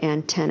Satellite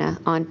antenna,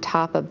 on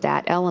top of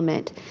that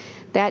element.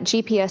 That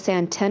GPS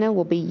antenna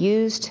will be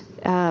used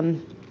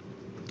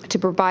to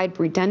provide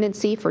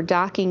redundancy for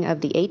docking of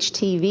the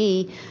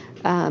HTV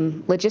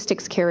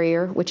logistics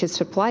carrier, which is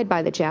supplied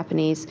by the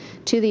Japanese,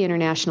 to the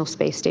International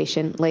Space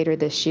Station later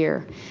this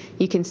year.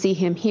 You can see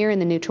him here in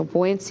the Neutral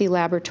Buoyancy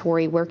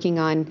Laboratory working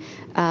on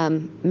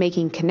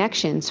making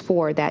connections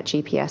for that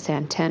GPS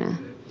antenna.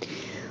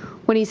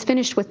 When he's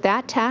finished with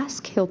that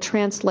task, he'll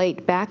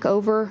translate back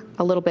over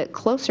a little bit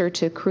closer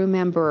to crew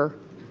member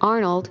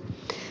Arnold,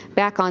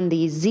 back on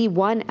the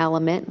Z1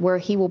 element, where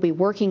he will be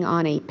working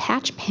on a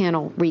patch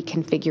panel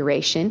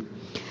reconfiguration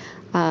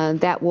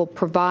that will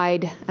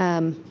provide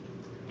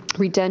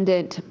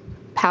redundant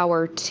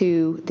power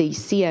to the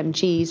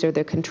CMGs, or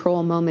the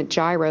control moment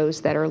gyros,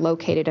 that are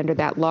located under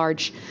that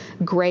large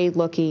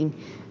gray-looking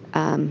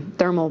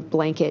thermal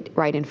blanket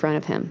right in front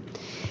of him.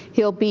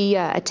 He'll be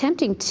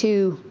attempting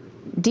to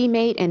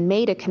demate and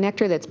mate a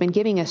connector that's been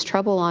giving us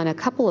trouble on a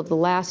couple of the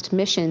last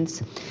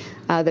missions.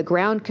 The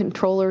ground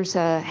controllers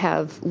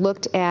have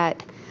looked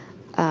at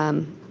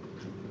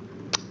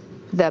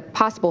the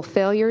possible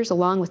failures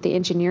along with the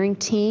engineering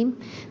team.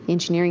 The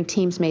engineering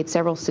team's made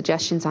several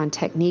suggestions on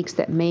techniques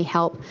that may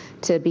help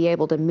to be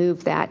able to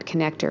move that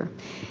connector.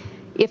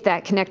 If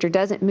that connector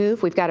doesn't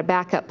move, we've got a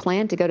backup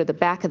plan to go to the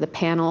back of the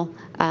panel,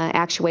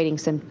 actuating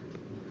some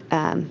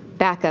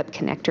backup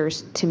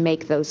connectors to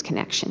make those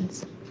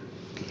connections.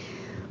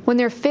 When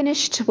they're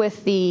finished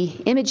with the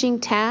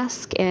imaging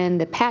task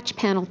and the patch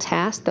panel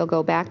task, they'll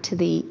go back to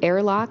the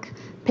airlock,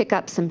 pick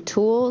up some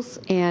tools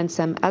and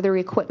some other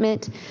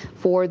equipment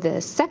for the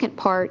second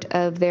part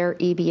of their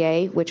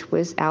EVA, which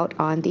was out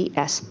on the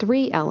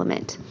S3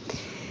 element.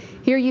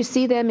 Here you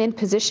see them in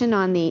position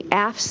on the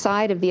aft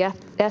side of the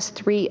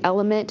S3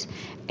 element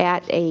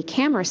at a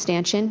camera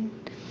stanchion,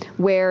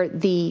 where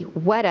the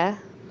WETA,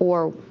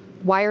 or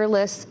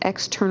wireless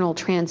external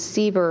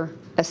transceiver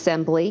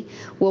assembly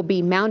will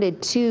be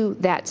mounted to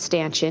that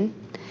stanchion.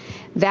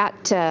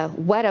 That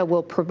WETA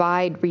will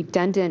provide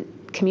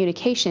redundant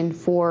communication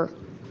for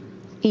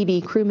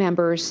EV crew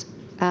members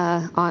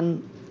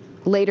on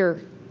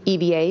later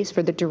EVAs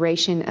for the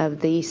duration of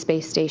the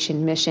space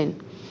station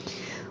mission.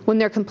 When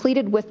they're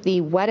completed with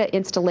the WETA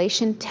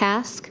installation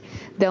task,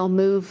 they'll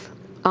move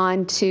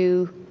on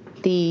to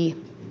the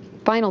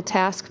final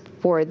task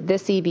for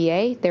this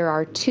EVA. There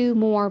are 2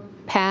 more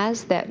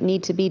paths that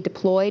need to be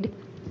deployed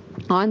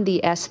on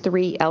the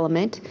S3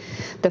 element.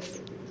 The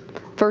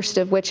first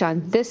of which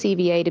on this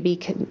EVA to be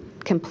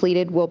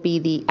completed will be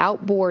the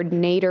outboard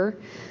nadir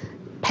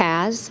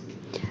paths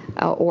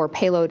or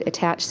payload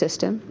attach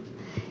system.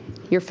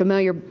 You're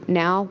familiar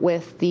now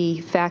with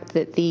the fact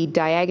that the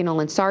diagonal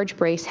and sarge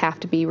brace have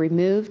to be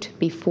removed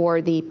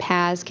before the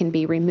PAS can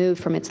be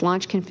removed from its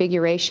launch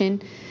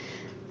configuration.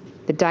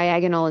 The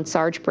diagonal and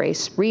sarge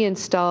brace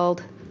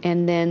reinstalled,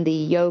 and then the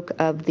yoke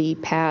of the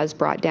PAS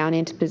brought down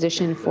into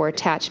position for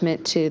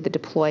attachment to the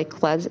deploy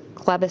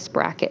clevis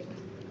bracket.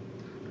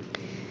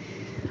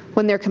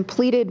 When they're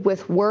completed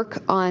with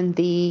work on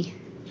the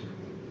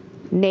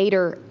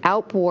nadir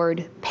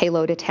outboard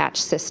payload attach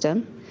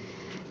system,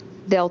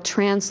 they'll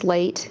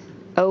translate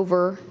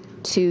over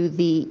to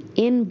the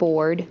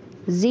inboard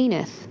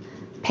zenith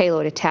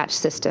payload attach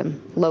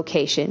system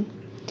location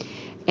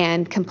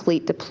and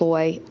complete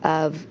deploy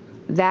of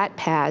that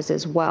PAS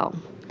as well.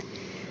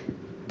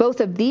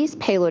 Both of these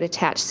payload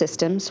attach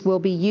systems will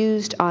be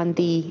used on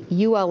the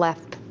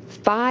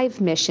ULF-5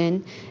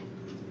 mission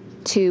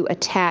to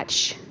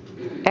attach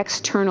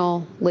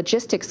external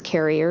logistics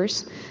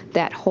carriers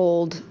that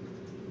hold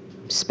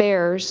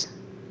spares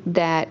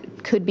that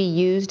could be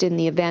used in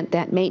the event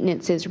that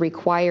maintenance is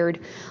required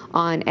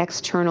on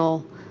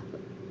external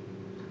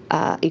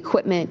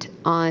equipment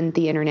on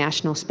the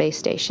International Space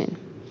Station.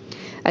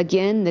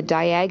 Again, the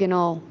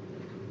diagonal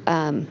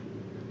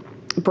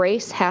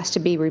brace has to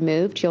be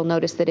removed. You'll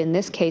notice that in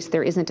this case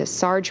there isn't a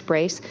sarge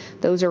brace.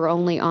 Those are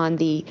only on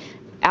the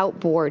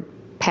outboard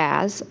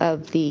PAS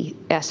of the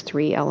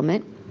S3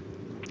 element.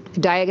 The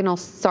diagonal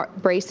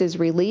brace is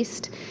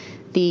released.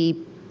 The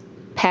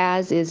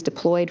PAS is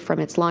deployed from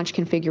its launch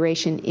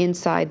configuration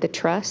inside the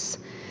truss.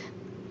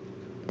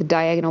 The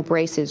diagonal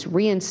brace is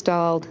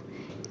reinstalled,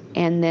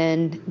 and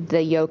then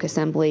the yoke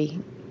assembly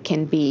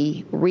can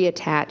be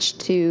reattached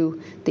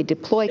to the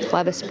deploy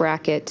clevis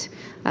bracket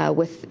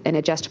with an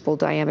adjustable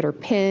diameter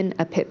pin,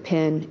 a pit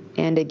pin,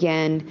 and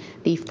again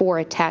the 4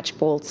 attach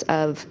bolts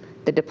of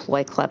the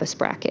deploy clevis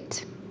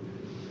bracket.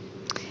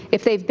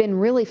 If they've been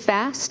really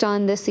fast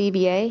on this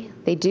EVA,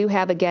 they do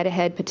have a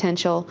get-ahead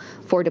potential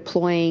for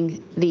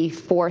deploying the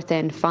 4th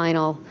and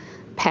final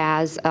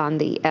PAS on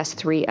the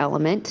S3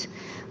 element.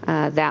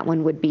 That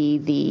one would be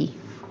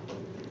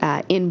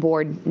the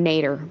inboard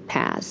nadir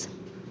PAS.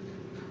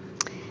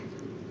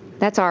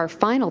 That's our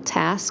final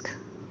task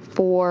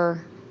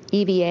for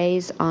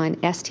EVAs on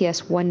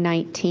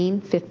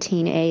STS-119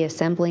 15A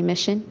assembly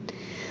mission.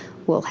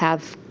 We'll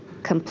have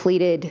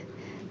completed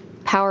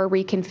power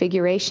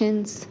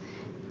reconfigurations,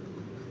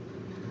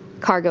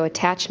 cargo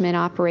attachment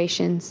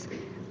operations,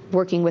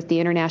 working with the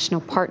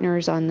international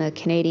partners on the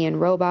Canadian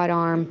robot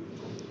arm,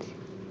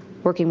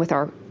 working with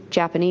our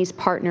Japanese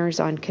partners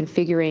on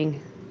configuring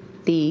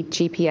the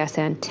GPS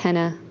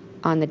antenna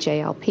on the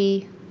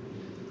JLP,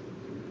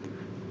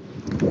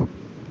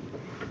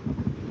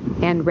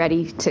 and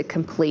ready to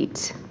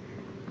complete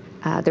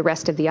the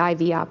rest of the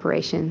IV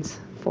operations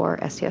for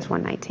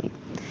STS-119.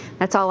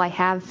 That's all I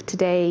have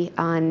today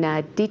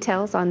on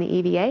details on the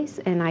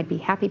EVAs, and I'd be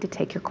happy to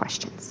take your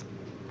questions.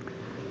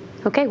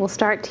 Okay, we'll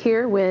start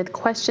here with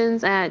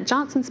questions at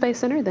Johnson Space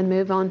Center, then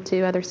move on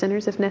to other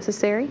centers if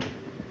necessary.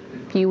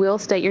 If you will,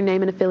 state your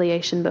name and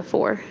affiliation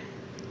before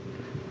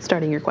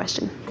starting your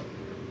question.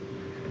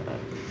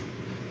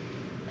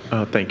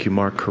 Thank you,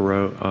 Mark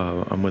Carreau.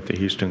 I'm with the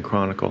Houston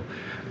Chronicle.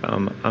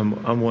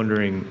 I'm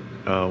wondering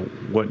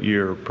what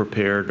you're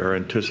prepared or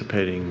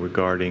anticipating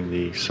regarding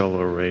the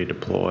solar array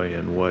deploy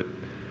and what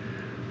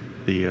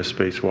the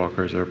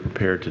spacewalkers are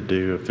prepared to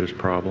do if there's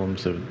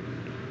problems. If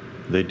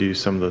they do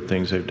some of the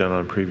things they've done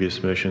on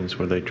previous missions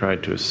where they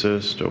tried to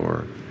assist,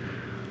 or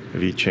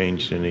have you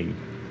changed any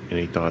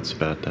thoughts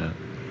about that?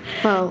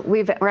 Well,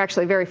 we're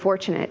actually very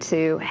fortunate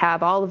to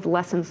have all of the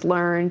lessons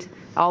learned,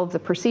 all of the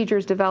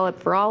procedures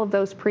developed for all of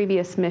those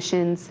previous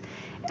missions.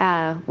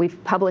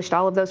 We've published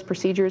all of those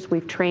procedures.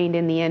 We've trained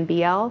in the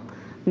NBL,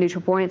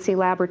 Neutral Buoyancy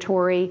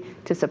Laboratory,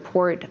 to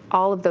support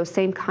all of those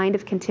same kind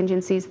of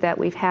contingencies that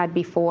we've had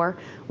before.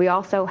 We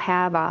also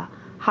have a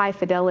high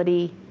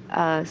fidelity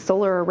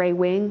solar array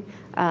wing.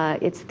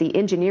 It's the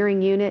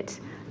engineering unit,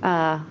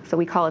 so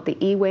we call it the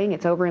E-wing.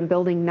 It's over in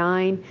Building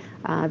 9.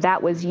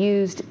 That was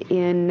used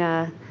in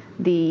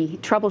the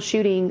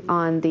troubleshooting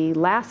on the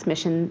last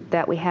mission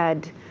that we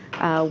had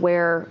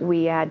where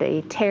we had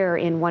a tear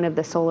in one of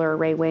the solar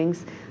array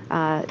wings.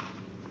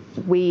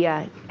 We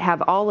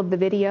have all of the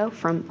video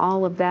from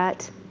all of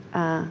that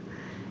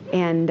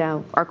and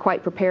are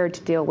quite prepared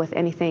to deal with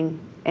anything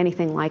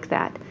like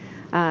that.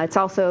 It's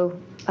also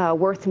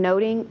worth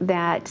noting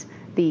that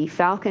The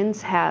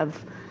Falcons have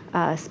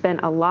spent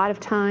a lot of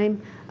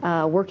time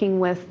working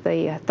with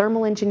the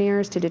thermal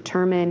engineers to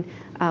determine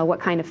what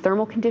kind of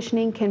thermal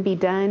conditioning can be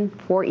done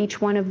for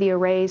each one of the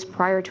arrays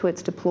prior to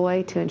its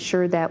deploy to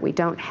ensure that we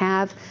don't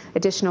have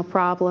additional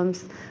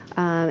problems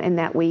and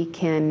that we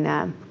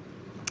can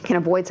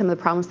avoid some of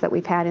the problems that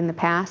we've had in the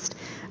past.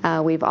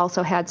 We've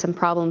also had some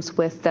problems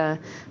with the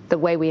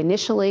way we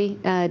initially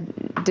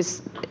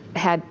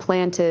had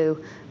planned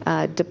to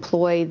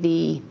deploy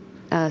the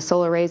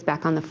solar arrays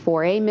back on the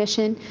 4A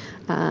mission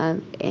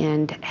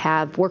and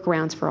have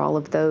workarounds for all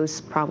of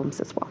those problems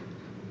as well.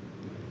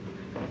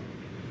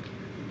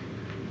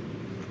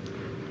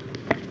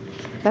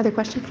 Other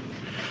questions?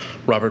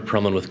 Robert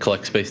Perlman with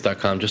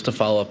CollectSpace.com. Just to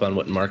follow up on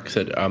what Mark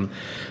said,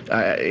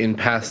 in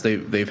past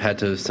they've had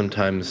to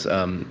sometimes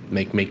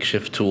make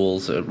makeshift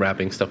tools,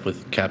 wrapping stuff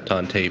with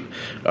Kapton tape.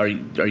 Are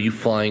you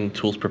flying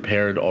tools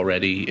prepared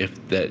already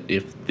if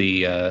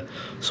the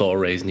solar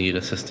arrays need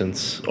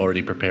assistance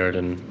already prepared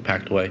and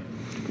packed away?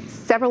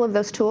 Several of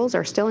those tools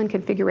are still in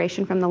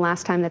configuration from the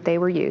last time that they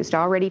were used,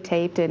 already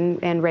taped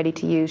and ready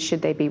to use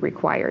should they be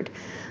required.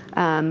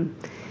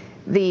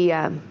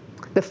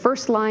 The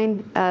first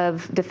line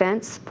of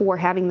defense for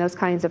having those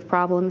kinds of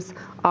problems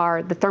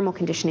are the thermal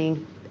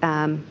conditioning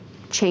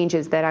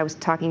changes that I was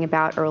talking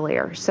about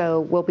earlier.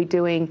 So we'll be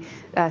doing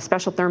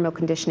special thermal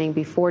conditioning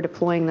before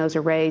deploying those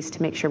arrays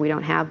to make sure we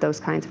don't have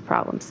those kinds of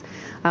problems.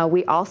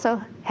 We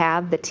also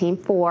have the Team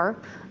 4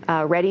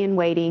 ready and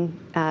waiting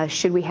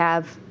should we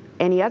have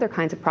any other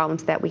kinds of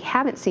problems that we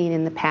haven't seen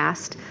in the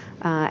past.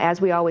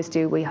 As we always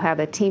do, we have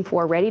a Team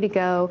 4 ready to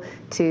go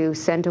to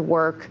send to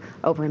work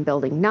over in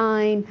Building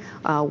 9,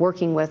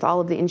 working with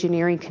all of the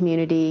engineering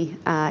community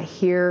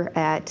here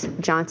at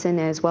Johnson,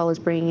 as well as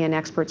bringing in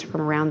experts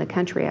from around the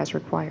country as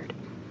required.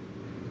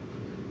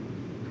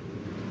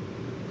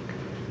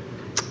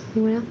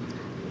 Anyone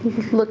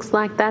else? Looks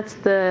like that's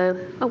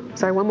the, oh,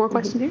 sorry, one more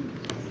question here.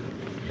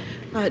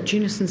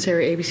 Gina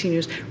Sinceri, ABC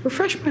News.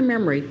 Refresh my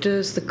memory.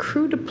 Does the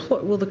crew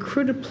deploy? Will the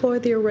crew deploy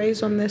the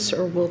arrays on this,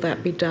 or will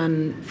that be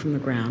done from the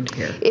ground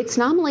here? It's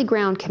nominally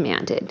ground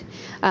commanded.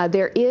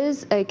 There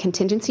is a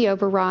contingency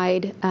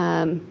override,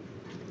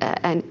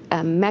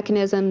 a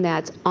mechanism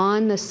that's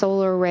on the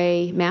solar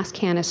array mass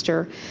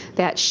canister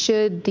that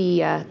should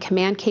the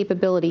command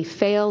capability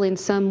fail in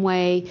some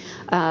way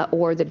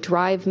or the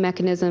drive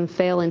mechanism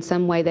fail in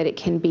some way, that it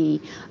can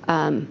be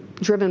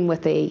driven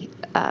with the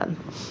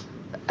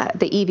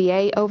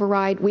EVA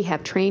override. We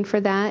have trained for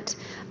that,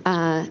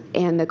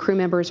 and the crew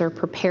members are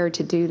prepared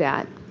to do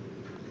that.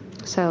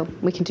 So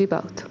we can do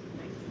both.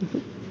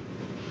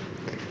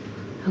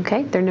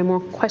 Okay, there are no more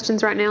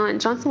questions right now. And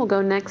Johnson will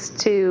go next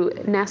to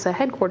NASA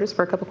headquarters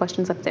for a couple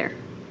questions up there.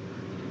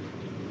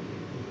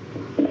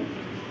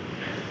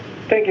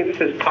 Thank you. This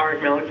is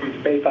Tarek Malik from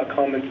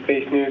Space.com and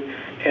Space News.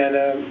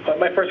 And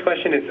my first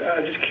question is,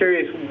 I'm just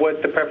curious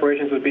what the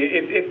preparations would be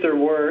if there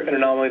were an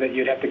anomaly that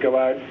you'd have to go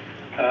out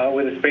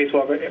with a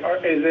spacewalk.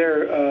 Is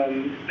there,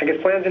 I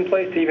guess, plans in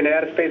place to even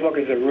add a spacewalk?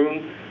 Is there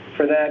room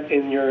for that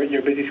in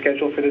your busy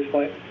schedule for this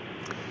flight?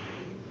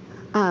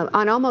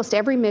 On almost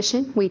every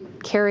mission, we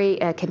carry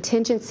a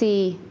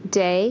contingency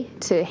day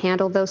to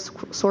handle those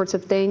sorts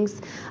of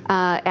things,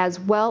 as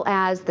well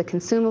as the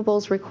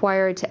consumables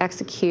required to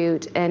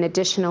execute an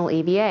additional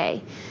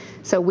EVA.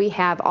 So we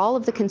have all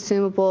of the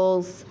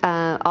consumables,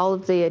 all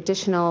of the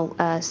additional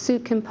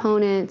suit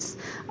components,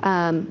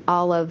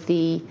 all of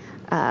the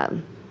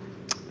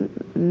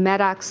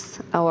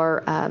MEDOX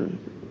or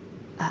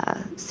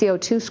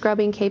CO2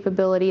 scrubbing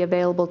capability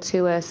available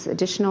to us,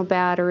 additional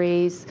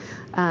batteries,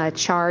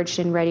 charged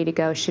and ready to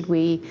go should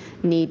we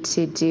need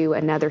to do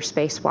another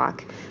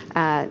spacewalk.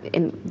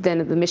 And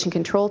then the mission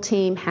control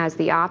team has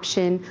the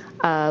option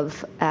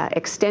of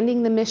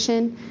extending the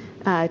mission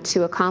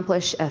to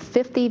accomplish a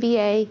fifth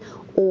EVA,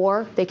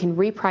 or they can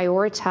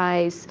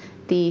reprioritize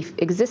the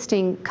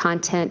existing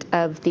content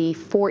of the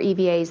 4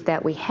 EVAs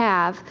that we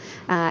have.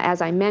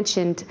 As I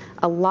mentioned,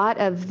 a lot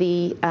of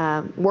the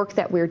work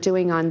that we're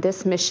doing on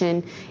this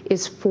mission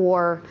is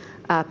for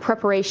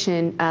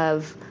preparation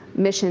of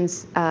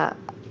missions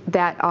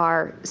that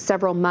are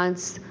several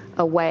months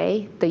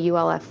away, the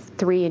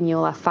ULF-3 and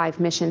ULF-5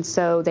 missions,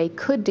 so they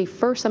could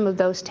defer some of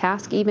those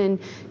tasks even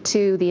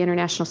to the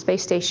International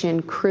Space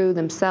Station crew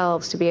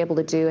themselves to be able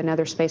to do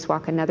another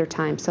spacewalk another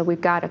time. So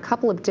we've got a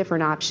couple of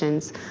different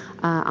options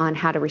on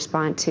how to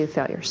respond to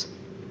failures.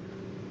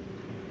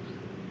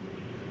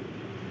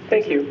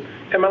 Thank you.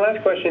 And my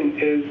last question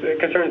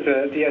concerns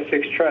the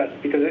S6 truss,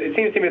 because it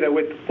seems to me that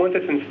once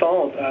it's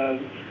installed,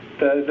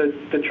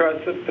 the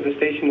truss for the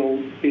station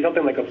will be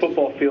something like a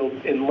football field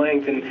in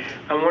length. And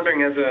I'm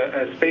wondering, as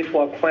a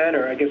spacewalk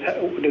planner, I guess,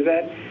 does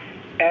that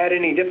add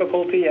any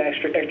difficulty,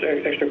 extra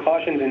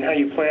cautions in how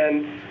you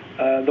plan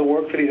the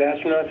work for these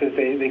astronauts as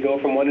they go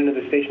from one end of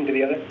the station to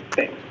the other?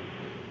 Thanks.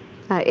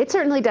 It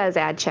certainly does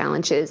add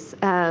challenges,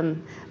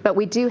 but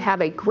we do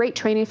have a great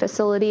training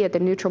facility at the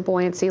Neutral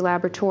Buoyancy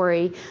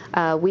Laboratory.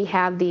 We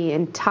have the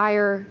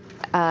entire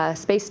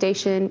space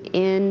station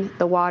in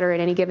the water at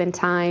any given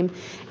time,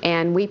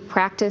 and we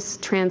practice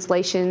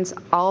translations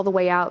all the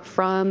way out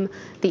from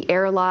the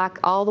airlock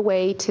all the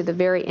way to the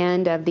very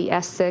end of the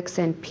S6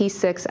 and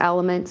P6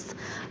 elements.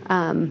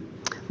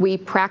 We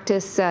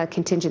practice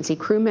contingency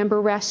crew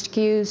member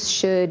rescues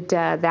should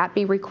that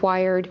be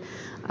required.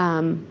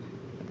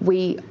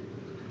 We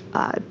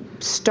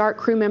start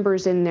crew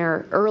members in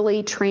their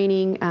early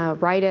training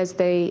right as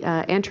they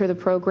enter the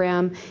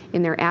program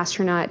in their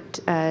astronaut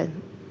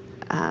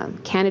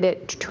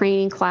candidate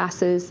training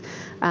classes.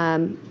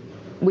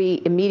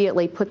 We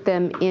immediately put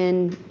them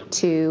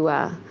into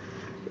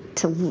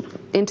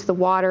the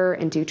water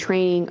and do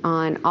training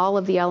on all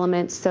of the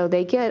elements, so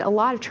they get a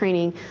lot of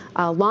training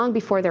long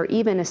before they're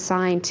even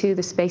assigned to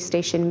the space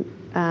station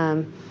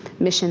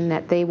mission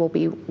that they will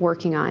be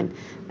working on.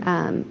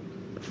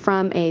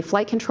 From a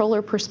flight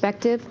controller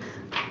perspective,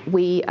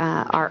 we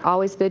are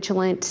always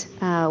vigilant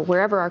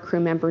wherever our crew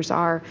members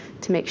are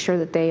to make sure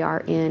that they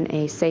are in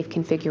a safe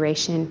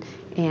configuration,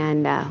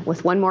 and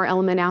with one more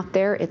element out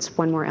there, it's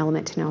one more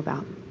element to know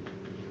about.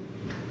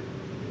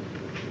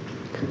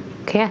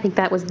 Okay, I think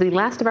that was the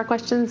last of our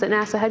questions at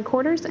NASA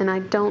headquarters, and I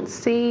don't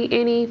see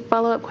any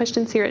follow-up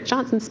questions here at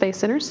Johnson Space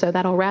Center, so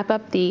that'll wrap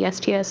up the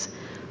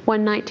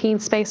STS-119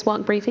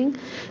 spacewalk briefing.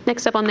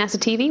 Next up on NASA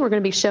TV, we're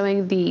going to be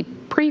showing the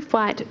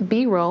pre-flight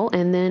B-roll,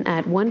 and then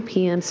at 1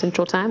 p.m.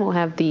 Central Time, we'll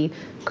have the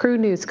crew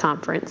news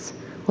conference.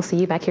 We'll see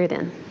you back here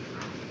then.